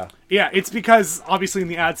 It's because obviously in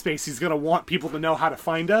the ad space he's gonna want people to know how to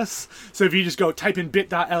find us. So if you just go type in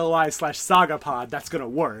bit.ly/sagapod, that's gonna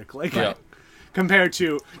work. Compared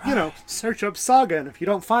to search up Saga, and if you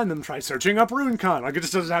don't find them, try searching up RuneCon. It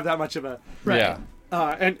just doesn't have that much of a Yeah.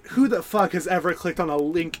 And who the fuck has ever clicked on a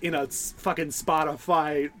link in a fucking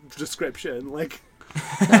Spotify description? Not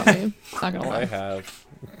me. Not gonna lie. I have.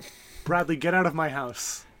 Bradley, get out of my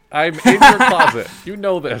house. I'm in your closet. You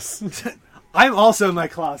know this. I'm also in my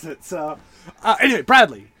closet, so... anyway,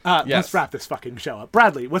 Bradley, Yes. let's wrap this fucking show up.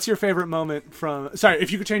 Bradley, what's your favorite moment from... Sorry,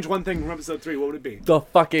 if you could change one thing from episode 3, what would it be? The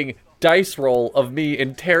fucking dice roll of me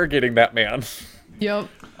interrogating that man. Yep.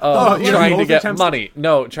 Trying to get money.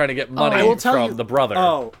 No, trying to get money from the brother.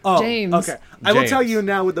 James. Okay. I will tell you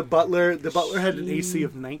now with the butler had an AC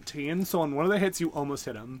of 19, so on one of the hits you almost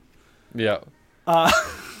hit him. Yeah.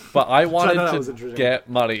 But I wanted to to get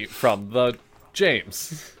money from the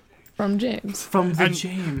James. From James.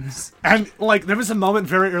 James. And, there was a moment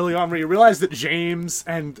very early on where you realized that James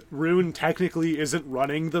and Rune technically isn't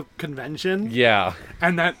running the convention. Yeah.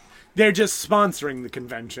 And that they're just sponsoring the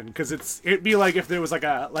convention, because it'd be like if there was like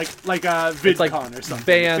a VidCon or something.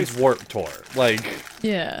 Band's Warped Tour.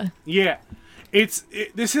 Yeah. Yeah.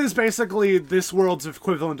 This is basically this world's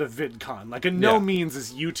equivalent of VidCon. In no means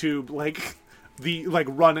is YouTube,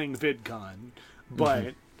 running VidCon.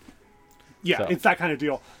 But, it's that kind of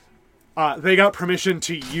deal. They got permission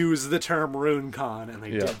to use the term RuneCon, and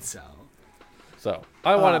they did so. So,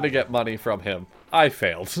 I wanted to get money from him. I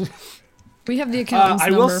failed. We have the accountant's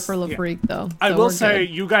number for LaFreak, though. So I will say,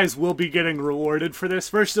 you guys will be getting rewarded for this.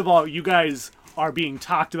 First of all, you guys are being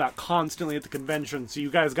talked about constantly at the convention, so you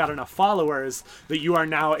guys got enough followers that you are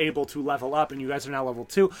now able to level up, and you guys are now level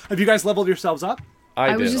 2. Have you guys leveled yourselves up?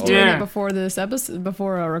 I was just doing it before this episode,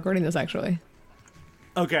 before recording this, actually.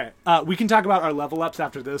 Okay, we can talk about our level ups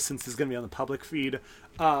after this, since this is going to be on the public feed.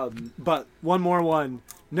 But one more one.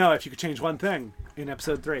 No, if you could change one thing in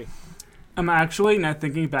episode 3. I'm actually, now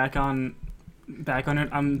thinking back on it,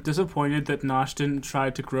 I'm disappointed that Nosh didn't try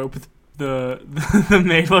to grope the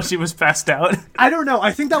maid while she was passed out. I don't know.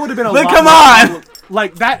 I think that would have been a lot. Come on!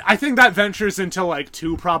 That, I think that ventures into,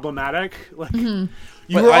 too problematic.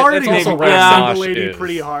 You were already harassing the lady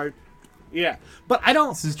pretty hard. Yeah. But I don't...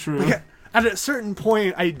 This is true. At a certain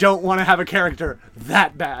point, I don't want to have a character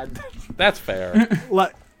that bad. That's fair.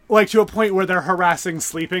 To a point where they're harassing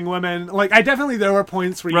sleeping women. There were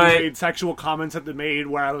points where you made sexual comments at the maid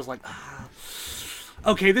where I was like,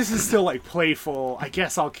 okay, this is still, playful. I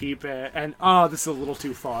guess I'll keep it. And, this is a little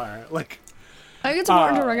too far. I think it's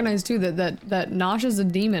important to recognize, too, that Nosh is a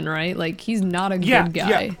demon, right? He's not a good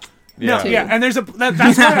guy. Yeah. And there's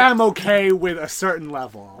that's why I'm okay with a certain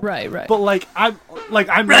level. Right. But I'm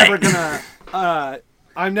never gonna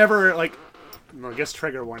I'm never I guess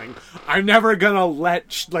trigger warning. I'm never gonna let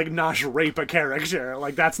Nosh rape a character.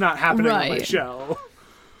 That's not happening on my show.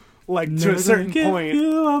 To a certain point.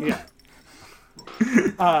 Yeah.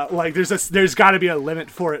 There's got to be a limit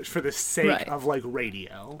for it for the sake of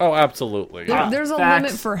radio. Oh, absolutely. There's a limit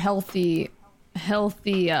for healthy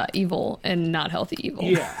evil and not healthy evil.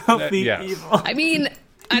 Yeah. Healthy evil. I mean,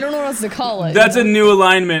 I don't know what else to call it. That's a new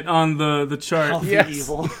alignment on the chart. Healthy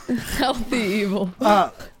evil. Healthy evil.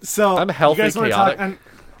 So I'm healthy, you guys wanna chaotic. talk, and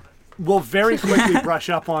we'll very quickly brush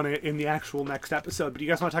up on it in the actual next episode. But do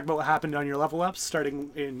you guys want to talk about what happened on your level ups? Starting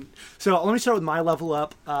in. So let me start with my level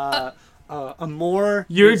up. Amor.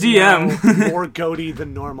 Your is DM. now more goaty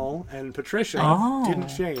than normal, and Patricia didn't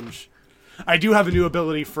change. I do have a new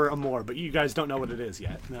ability for Amor, but you guys don't know what it is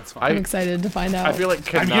yet, and that's fine. I'm excited to find out. I feel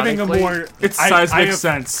like I'm giving Amor. Its size I makes have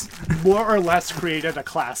sense. more or less created a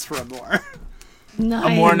class for Amor. Nice.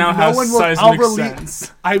 Amor now has seismic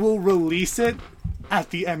sense. I will release it at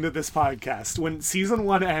the end of this podcast. When season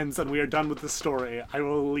 1 ends and we are done with the story, I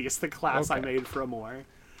will release the class I made for Amor.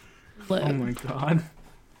 Oh my god.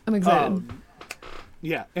 I'm excited.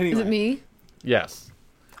 Yeah, anyway. Is it me? Yes.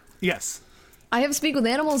 Yes. I have Speak with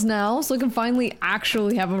Animals now, so I can finally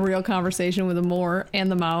actually have a real conversation with Amor and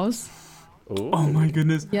the mouse. Ooh. Oh my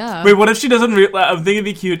goodness. Yeah. Wait, what if she doesn't realize? I think it'd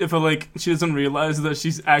be cute if she doesn't realize that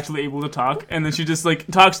she's actually able to talk, and then she just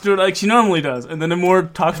talks to her like she normally does, and then Amor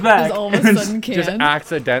talks back. Just all of a sudden can. Just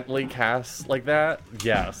accidentally cast like that?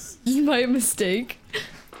 Yes. Just by mistake.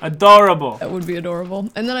 Adorable. That would be adorable.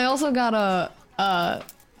 And then I also got a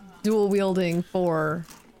dual wielding for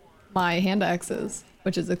my hand axes,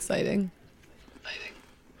 which is exciting.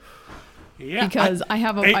 Yeah. Because I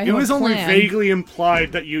have a It was only plan. vaguely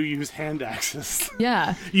implied that you use hand axes.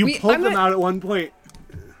 Yeah. You pulled them out at one point.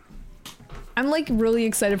 I'm really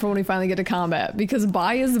excited for when we finally get to combat because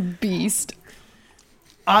Bai is a beast.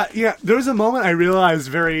 Yeah, there was a moment I realized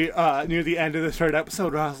very near the end of the third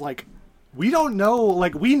episode where I was like, we don't know,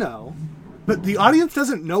 we know, but the audience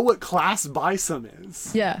doesn't know what class Bison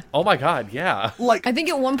is. Yeah. Oh my god, yeah. I think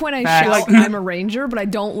at one point I Facts. shout, I'm a ranger, but I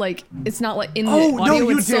don't it's not in the audio,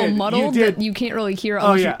 it's so muddled that you can't really hear it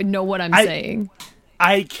unless you know what I'm saying.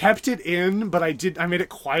 I kept it in, but I made it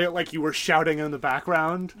quiet like you were shouting in the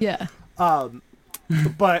background. Yeah.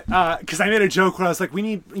 But because I made a joke where I was like, we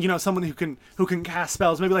need someone who can cast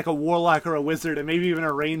spells, maybe like a warlock or a wizard, and maybe even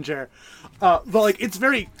a ranger. But it's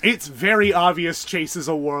very obvious Chase is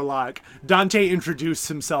a warlock. Dante introduced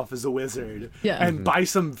himself as a wizard, and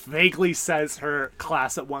Bison vaguely says her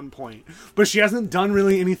class at one point, but she hasn't done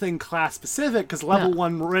really anything class specific because level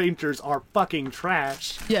 1 rangers are fucking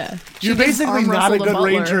trash. Yeah, you're basically not a good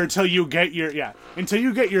ranger until you get your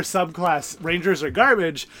subclass. Rangers are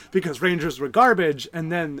garbage because rangers were garbage,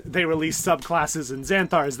 and then they released subclasses in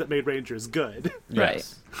Xanthars that made rangers good.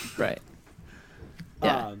 Yes. Right.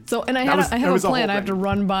 Yeah. And I have a plan I have to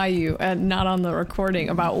run by you, and not on the recording,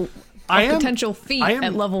 about a potential feat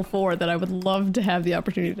at level 4 that I would love to have the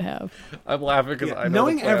opportunity to have. I'm laughing because I know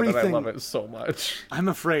knowing the plan everything. and I love it so much. I'm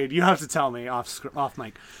afraid you have to tell me off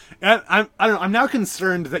mic. I don't know. I'm now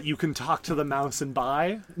concerned that you can talk to the mouse and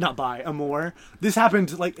Amor. This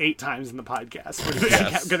happened 8 times in the podcast. I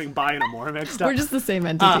kept getting Bai and Amor mixed up. We're just the same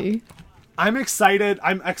entity. I'm excited.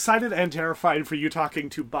 I'm excited and terrified for you talking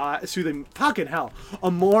to the fucking hell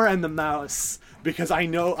Amor and the mouse, because I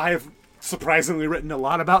know I have surprisingly written a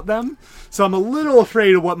lot about them. So I'm a little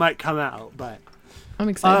afraid of what might come out, but I'm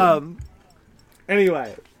excited.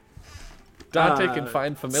 Anyway, Dante can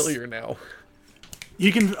find familiar now.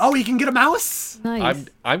 You can. Oh, you can get a mouse. Nice.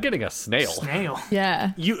 I'm getting a snail.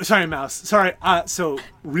 Yeah. Sorry, mouse. Sorry. So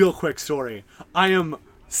real quick story. I am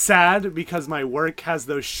sad because my work has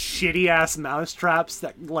those shitty ass mouse traps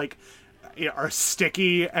that are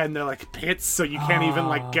sticky and they're pits, so you can't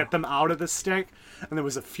even get them out of the stick. And there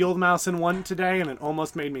was a field mouse in one today, and it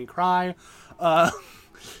almost made me cry.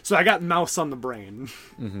 So I got mouse on the brain.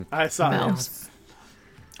 Mm-hmm. I saw mouse.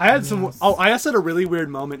 I had some. Oh, I also had a really weird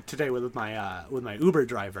moment today with my Uber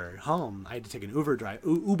driver home. I had to take an Uber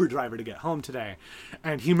driver to get home today,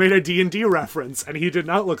 and he made a D&D reference, and he did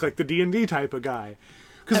not look like the D&D type of guy.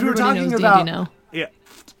 Because we were talking about now. Yeah,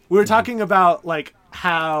 we were talking about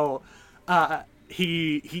how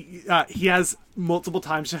he has multiple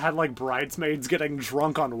times had bridesmaids getting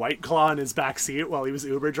drunk on White Claw in his back seat while he was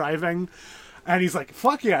Uber driving. And he's like,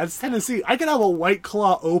 fuck yeah, it's Tennessee. I can have a White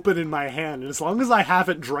Claw open in my hand, and as long as I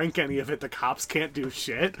haven't drank any of it, the cops can't do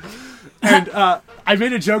shit. And I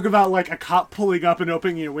made a joke about a cop pulling up and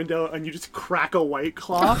opening your window, and you just crack a White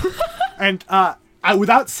Claw. And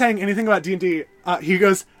without saying anything about D&D, he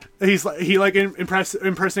goes, he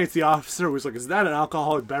impersonates the officer who's like, is that an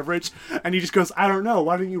alcoholic beverage? And he just goes, I don't know.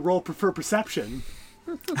 Why don't you roll for perception?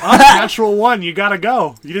 Natural 1, you gotta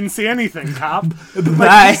go. You didn't see anything, cop.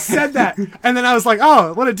 He said that, and then I was like,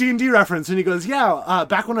 "Oh, what a D&D reference!" And he goes, "Yeah,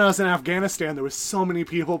 back when I was in Afghanistan, there was so many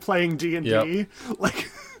people playing D&D, and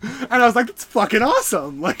I was like, "It's fucking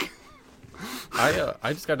awesome!"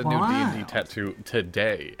 I just got a new D&D tattoo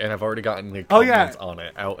today, and I've already gotten like comments on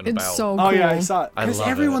it out and about. It's so cool. Oh yeah, I saw it. I Because love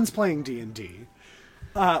everyone's playing D&D.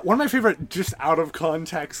 One of my favorite just out of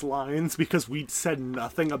context lines, because we'd said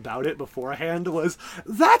nothing about it beforehand, was,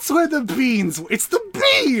 "That's where the beans, it's the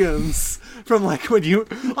beans!" From like when you,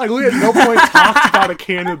 like we at no point talked about a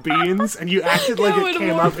can of beans, and you acted like it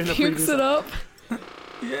came up in a previous. It up.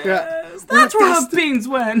 Yes, that's where the beans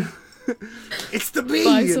went. It's the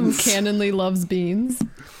beans! Bison canonly loves beans.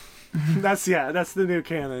 That's the new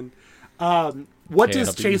canon. What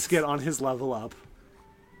does Chase get on his level up?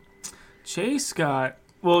 Chase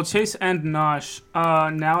Chase and Nosh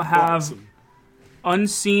now have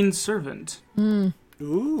Unseen Servant.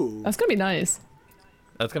 Ooh. That's gonna be nice.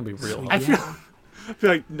 That's gonna be real. I feel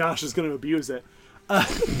like Nosh is gonna abuse it.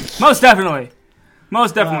 Most definitely.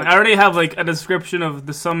 I already have like a description of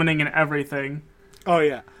the summoning and everything. Oh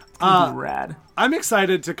yeah. Rad. I'm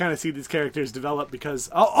excited to kind of see these characters develop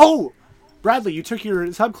because Bradley, you took your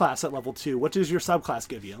subclass at level 2. What does your subclass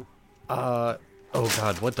give you? Oh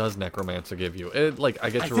god, what does Necromancer give you? I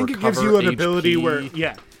get to think recover it gives you an HP. ability where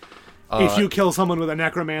if you kill someone with a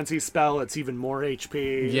necromancy spell, it's even more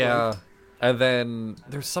HP. Yeah. And then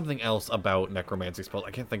there's something else about necromancy spells.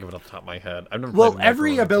 I can't think of it off the top of my head. I've never played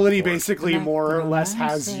every necromancer ability before. basically more or less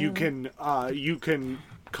has you can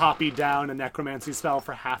copy down a necromancy spell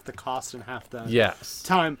for half the cost and half the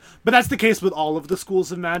time. But that's the case with all of the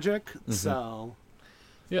schools of magic. Mm-hmm. So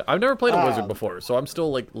yeah, I've never played a wizard before, so I'm still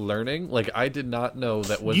like learning. Like I did not know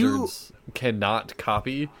that wizards cannot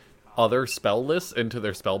copy other spell lists into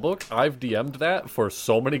their spell book. I've DM'd that for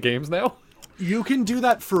so many games now. You can do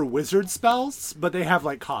that for wizard spells, but they have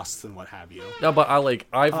like costs and what have you. No, but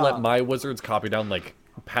I've let my wizards copy down like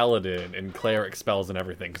paladin and cleric spells and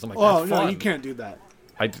everything because I'm like, that's fun. No, you can't do that.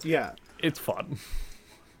 It's fun.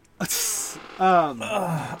 It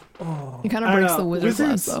kind of breaks the wizard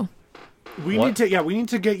class though. We need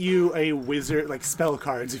to get you a wizard, like spell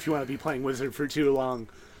cards, if you want to be playing wizard for too long.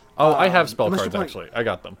 Oh, I have spell cards actually. I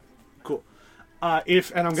got them. Cool.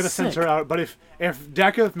 And I'm gonna censor out, but if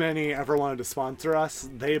Deck of Many ever wanted to sponsor us,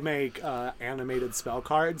 they make animated spell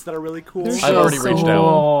cards that are really cool. I've already reached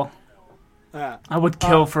out. I would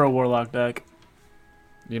kill for a warlock deck.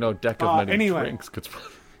 You know, Deck of Many drinks.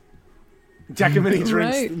 Deck of Many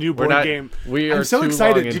drinks, new board game. I'm so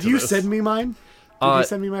excited. Did you send me mine? Did you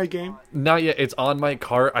send me my game? Not yet. It's on my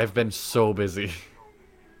cart. I've been so busy.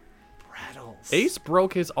 Rattles. Ace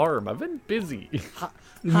broke his arm. I've been busy.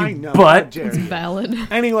 I know. But it's valid.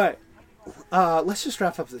 Anyway, let's just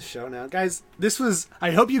wrap up this show now. Guys,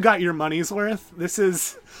 I hope you got your money's worth.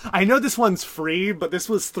 I know this one's free, but this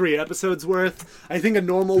was 3 episodes worth. I think a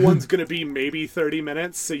normal one's going to be maybe 30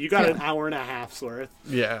 minutes, so you got an hour and a half's worth.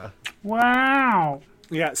 Yeah. Wow.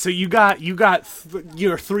 Yeah, so you got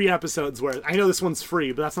your 3 episodes worth. I know this one's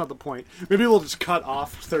free, but that's not the point. Maybe we'll just cut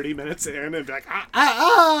off 30 minutes in and be like,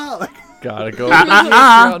 like, gotta go.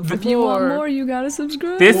 If you want more, you gotta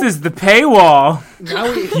subscribe. This is the paywall.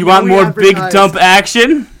 You want more big dump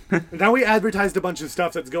action? Now we advertised a bunch of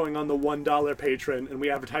stuff that's going on the $1 patron, and we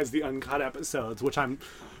advertised the uncut episodes, which I'm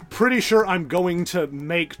pretty sure I'm going to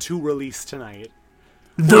make to release tonight.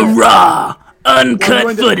 The raw,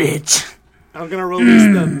 uncut footage. I'm going to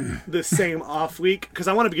release them the same off week, because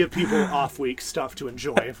I want to give people off week stuff to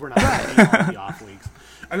enjoy if we're not going to be the off weeks.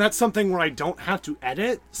 And that's something where I don't have to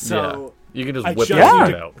edit, so you can just I whip just it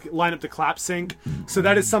need out. to line up the clap sync. So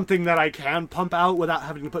that is something that I can pump out without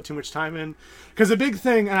having to put too much time in. Because a big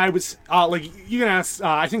thing, and I was, you can ask,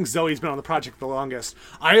 I think Zoe's been on the project the longest.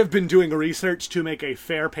 I have been doing a research to make a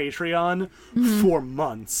fair Patreon for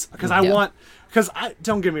months. Because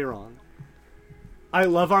don't get me wrong, I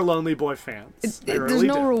love our Lonely Boy fans. There's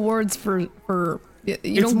no rewards for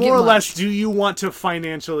it's more or less, do you want to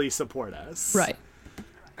financially support us? Right.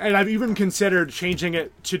 And I've even considered changing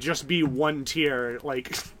it to just be 1 tier,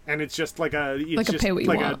 and it's just like a pay what you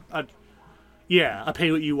want. A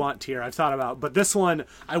pay what you want tier. I've thought about, but this one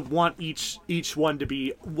I want each one to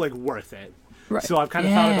be worth it. Right. So I've kind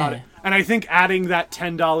of thought about it, and I think adding that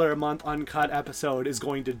 $10 a month uncut episode is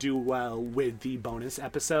going to do well with the bonus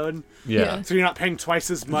episode. Yeah. So you're not paying twice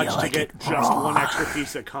as much to get just 1 extra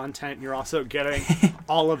piece of content. You're also getting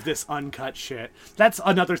all of this uncut shit. That's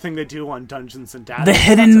another thing they do on Dungeons and Daddies. The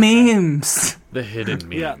hidden memes. The hidden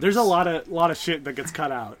memes. Yeah, there's a lot of shit that gets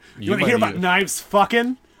cut out. You want to hear about knives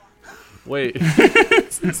fucking? Wait.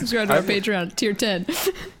 Subscribe to our Patreon, tier 10.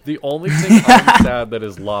 The only thing I'm sad that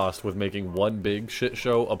is lost with making one big shit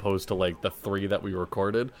show opposed to the 3 that we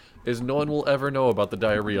recorded is no one will ever know about the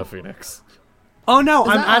Diarrhea Phoenix. Oh no,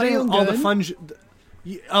 I'm adding all the fun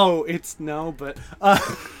it's no, but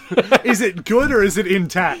is it good or is it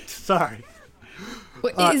intact? Sorry.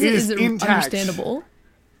 Is it understandable?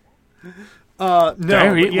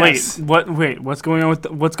 No. Yes. Wait. What's going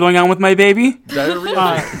on with my baby?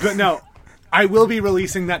 But no. I will be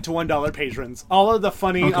releasing that to $1 patrons. All of the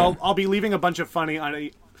funny, okay. I'll be leaving a bunch of funny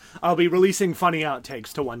I'll be releasing funny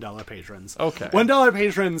outtakes to $1 patrons. Okay. $1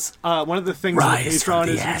 patrons, one of the things with Patreon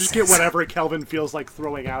is you just get whatever Kelvin feels like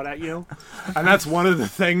throwing out at you. And that's one of the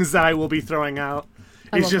things that I will be throwing out.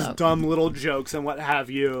 It's just dumb little jokes and what have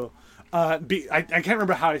you. I can't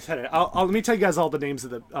remember how I said it. Let me tell you guys all the names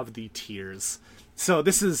of the tiers. So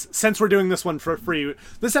since we're doing this one for free,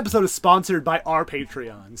 this episode is sponsored by our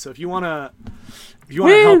Patreon. So if you wanna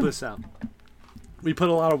help us out, we put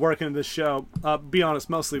a lot of work into this show. Be honest,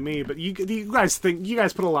 mostly me, but you guys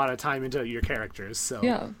put a lot of time into your characters. So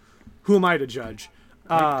yeah, who am I to judge?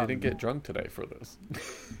 I didn't get drunk today for this.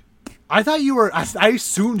 I thought you were. I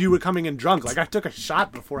assumed you were coming in drunk. Like I took a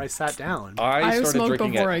shot before I sat down. I started smoked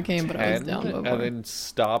drinking before I came, but I was down before. And then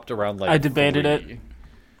stopped around I debated 3.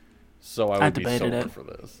 So I would be sober for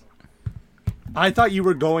this. I thought you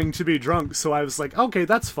were going to be drunk, so I was like, okay,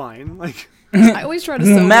 that's fine. Like, I always try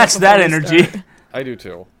to match that energy. I do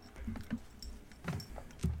too.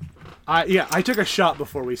 I took a shot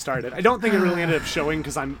before we started. I don't think it really ended up showing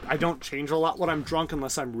because I don't change a lot when I'm drunk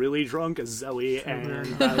unless I'm really drunk, as Zoe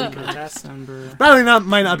and Riley can attest. Riley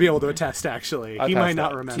might not be able to attest, actually. He might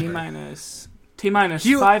not remember. T-minus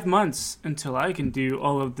 5 months until I can do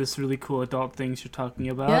all of this really cool adult things you're talking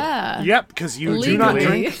about. Yeah. Yep, because you do not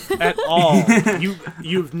drink at all.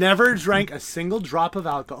 You've never drank a single drop of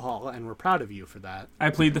alcohol, and we're proud of you for that. I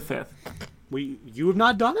plead the fifth. You have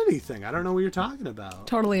not done anything. I don't know what you're talking about.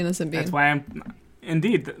 Totally innocent being. That's why I'm,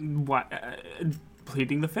 indeed,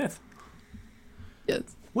 pleading the fifth. Yes.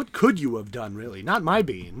 What could you have done, really? Not my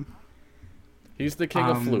bean. He's the king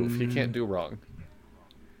of floof. He can't do wrong.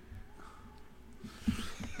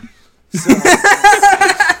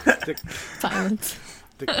 Silence.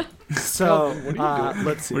 So, what are you doing?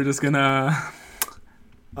 Let's see. We're just gonna...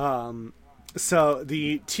 So,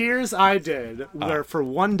 the tiers I did were for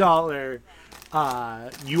 $1,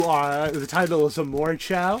 the title is Amor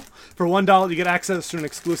Chow. For $1, you get access to an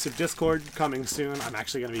exclusive Discord coming soon. I'm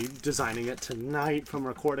actually going to be designing it tonight from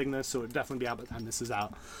recording this, so it'll definitely be out by the time this is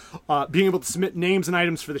out. Being able to submit names and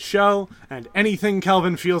items for the show, and anything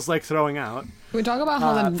Kelvin feels like throwing out. Can we talk about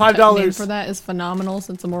how the $5 name for that is phenomenal,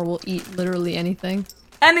 since Amor will eat literally anything?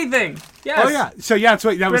 Anything! Yes! Oh, yeah. So, yeah, that's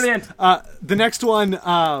what that Brilliant. Was. The next one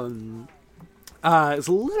is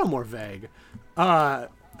a little more vague.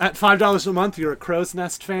 At $5 a month, you're a Crow's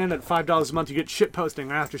Nest fan. At $5 a month, you get Shitposting,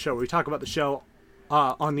 our after show, where we talk about the show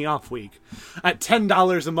on the off week. At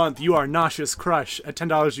 $10 a month, you are Nauseous Crush. At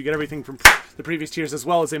 $10, you get everything from the previous tiers, as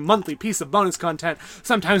well as a monthly piece of bonus content.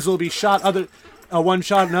 Sometimes it'll be one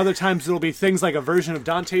shot, and other times it'll be things like a version of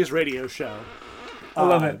Dante's radio show. I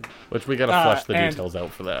love it. Which we gotta flesh the details out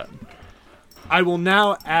for that. I will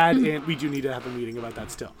now add in... We do need to have a meeting about that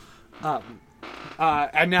still.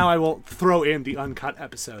 And now I will throw in the uncut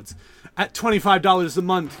episodes. At $25 a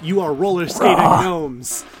month, you are roller skating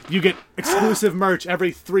gnomes. You get exclusive merch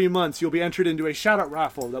every 3 months. You'll be entered into a shout-out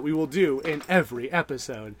raffle that we will do in every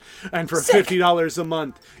episode. And for $50 a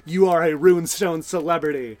month, you are a Runestone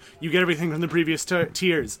celebrity. You get everything from the previous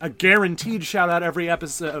tiers. A guaranteed shout-out every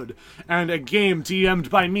episode. And a game DM'd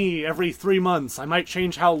by me every 3 months. I might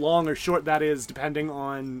change how long or short that is, depending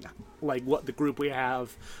on... like what the group we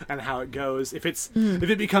have and how it goes. If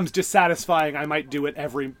it becomes dissatisfying, I might do it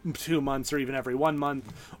every 2 months or even every 1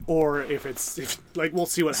 month. Or if we'll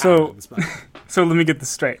see what happens. But. So let me get this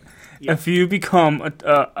straight. Yeah. If you become a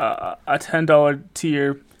 $10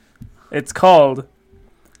 tier, it's called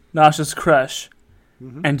Nauseous Crush,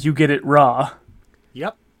 and you get it raw.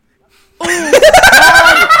 Yep.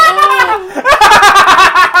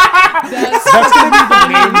 That's going to be the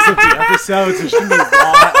names of the episodes. It should be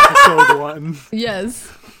raw episode 1.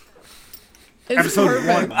 Yes. Episode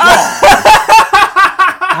 1.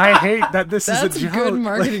 I hate that this is a joke. That's good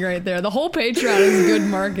marketing right there. The whole Patreon is good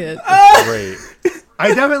market. Great.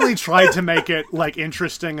 I definitely tried to make it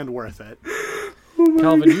interesting and worth it.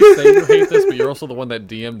 Calvin, you say you hate this, but you're also the one that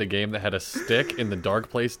DM'd a game that had a stick in the dark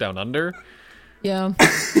place down under. Yeah.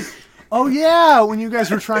 Oh yeah, when you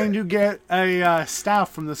guys were trying to get a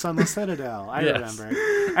staff from the Sunless Citadel. I remember.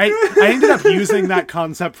 I ended up using that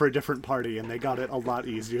concept for a different party, and they got it a lot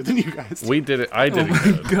easier than you guys did. We did it. I did it.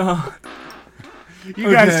 Oh my god.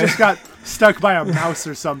 You guys just got stuck by a mouse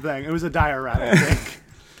or something. It was a diorama, I think.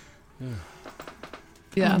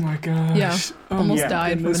 Yeah. Oh my gosh. Yeah. Almost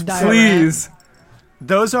died from a diorama. Please.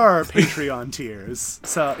 Those are our Patreon tiers.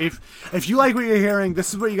 So if you like what you're hearing,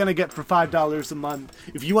 this is what you're gonna get for $5 a month.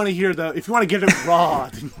 If you want to get it raw,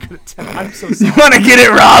 then you get $10. I'm so sorry. You want to get it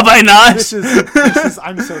raw by Notch? This is.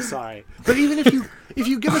 I'm so sorry. But even if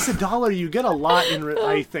you give us $1, you get a lot in.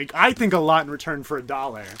 I think a lot in return for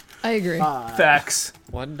 $1. I agree. Facts.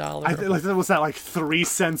 $1. Was that like 3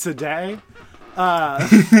 cents a day?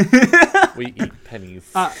 We eat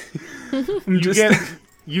pennies.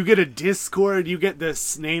 You get a Discord, you get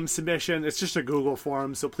this name submission. It's just a Google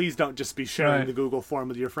form, so please don't just be sharing the Google form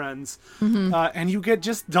with your friends. Mm-hmm. And you get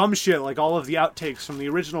just dumb shit, like all of the outtakes from the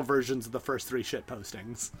original versions of the first 3 shit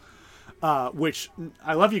postings. Which,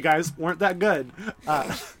 I love you guys, weren't that good.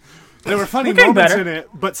 There were funny moments in it,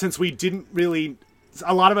 but since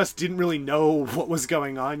a lot of us didn't really know what was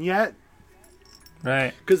going on yet.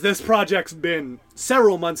 Right. Because this project's been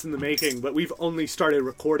several months in the making, but we've only started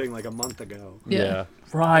recording like a month ago. Yeah.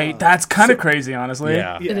 Right. That's kind of crazy, honestly.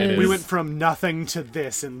 Yeah. And we went from nothing to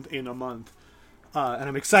this in a month. And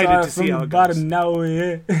I'm excited to see how it goes.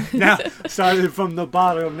 Now, started from the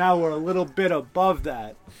bottom. Now we're a little bit above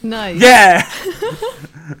that. Nice. Yeah.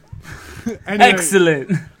 Anyway,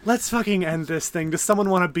 Excellent. Let's fucking end this thing. Does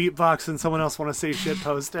someone want to beatbox and someone else want to say shit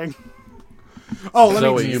posting? Oh, let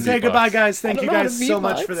me say goodbye, guys. Thank you guys so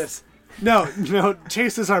much for this. No,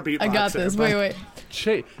 Chase is our beatboxer. I got this. Wait.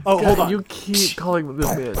 Chase. Oh, hold on. You keep calling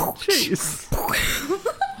this man Chase.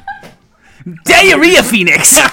 Diarrhea Phoenix.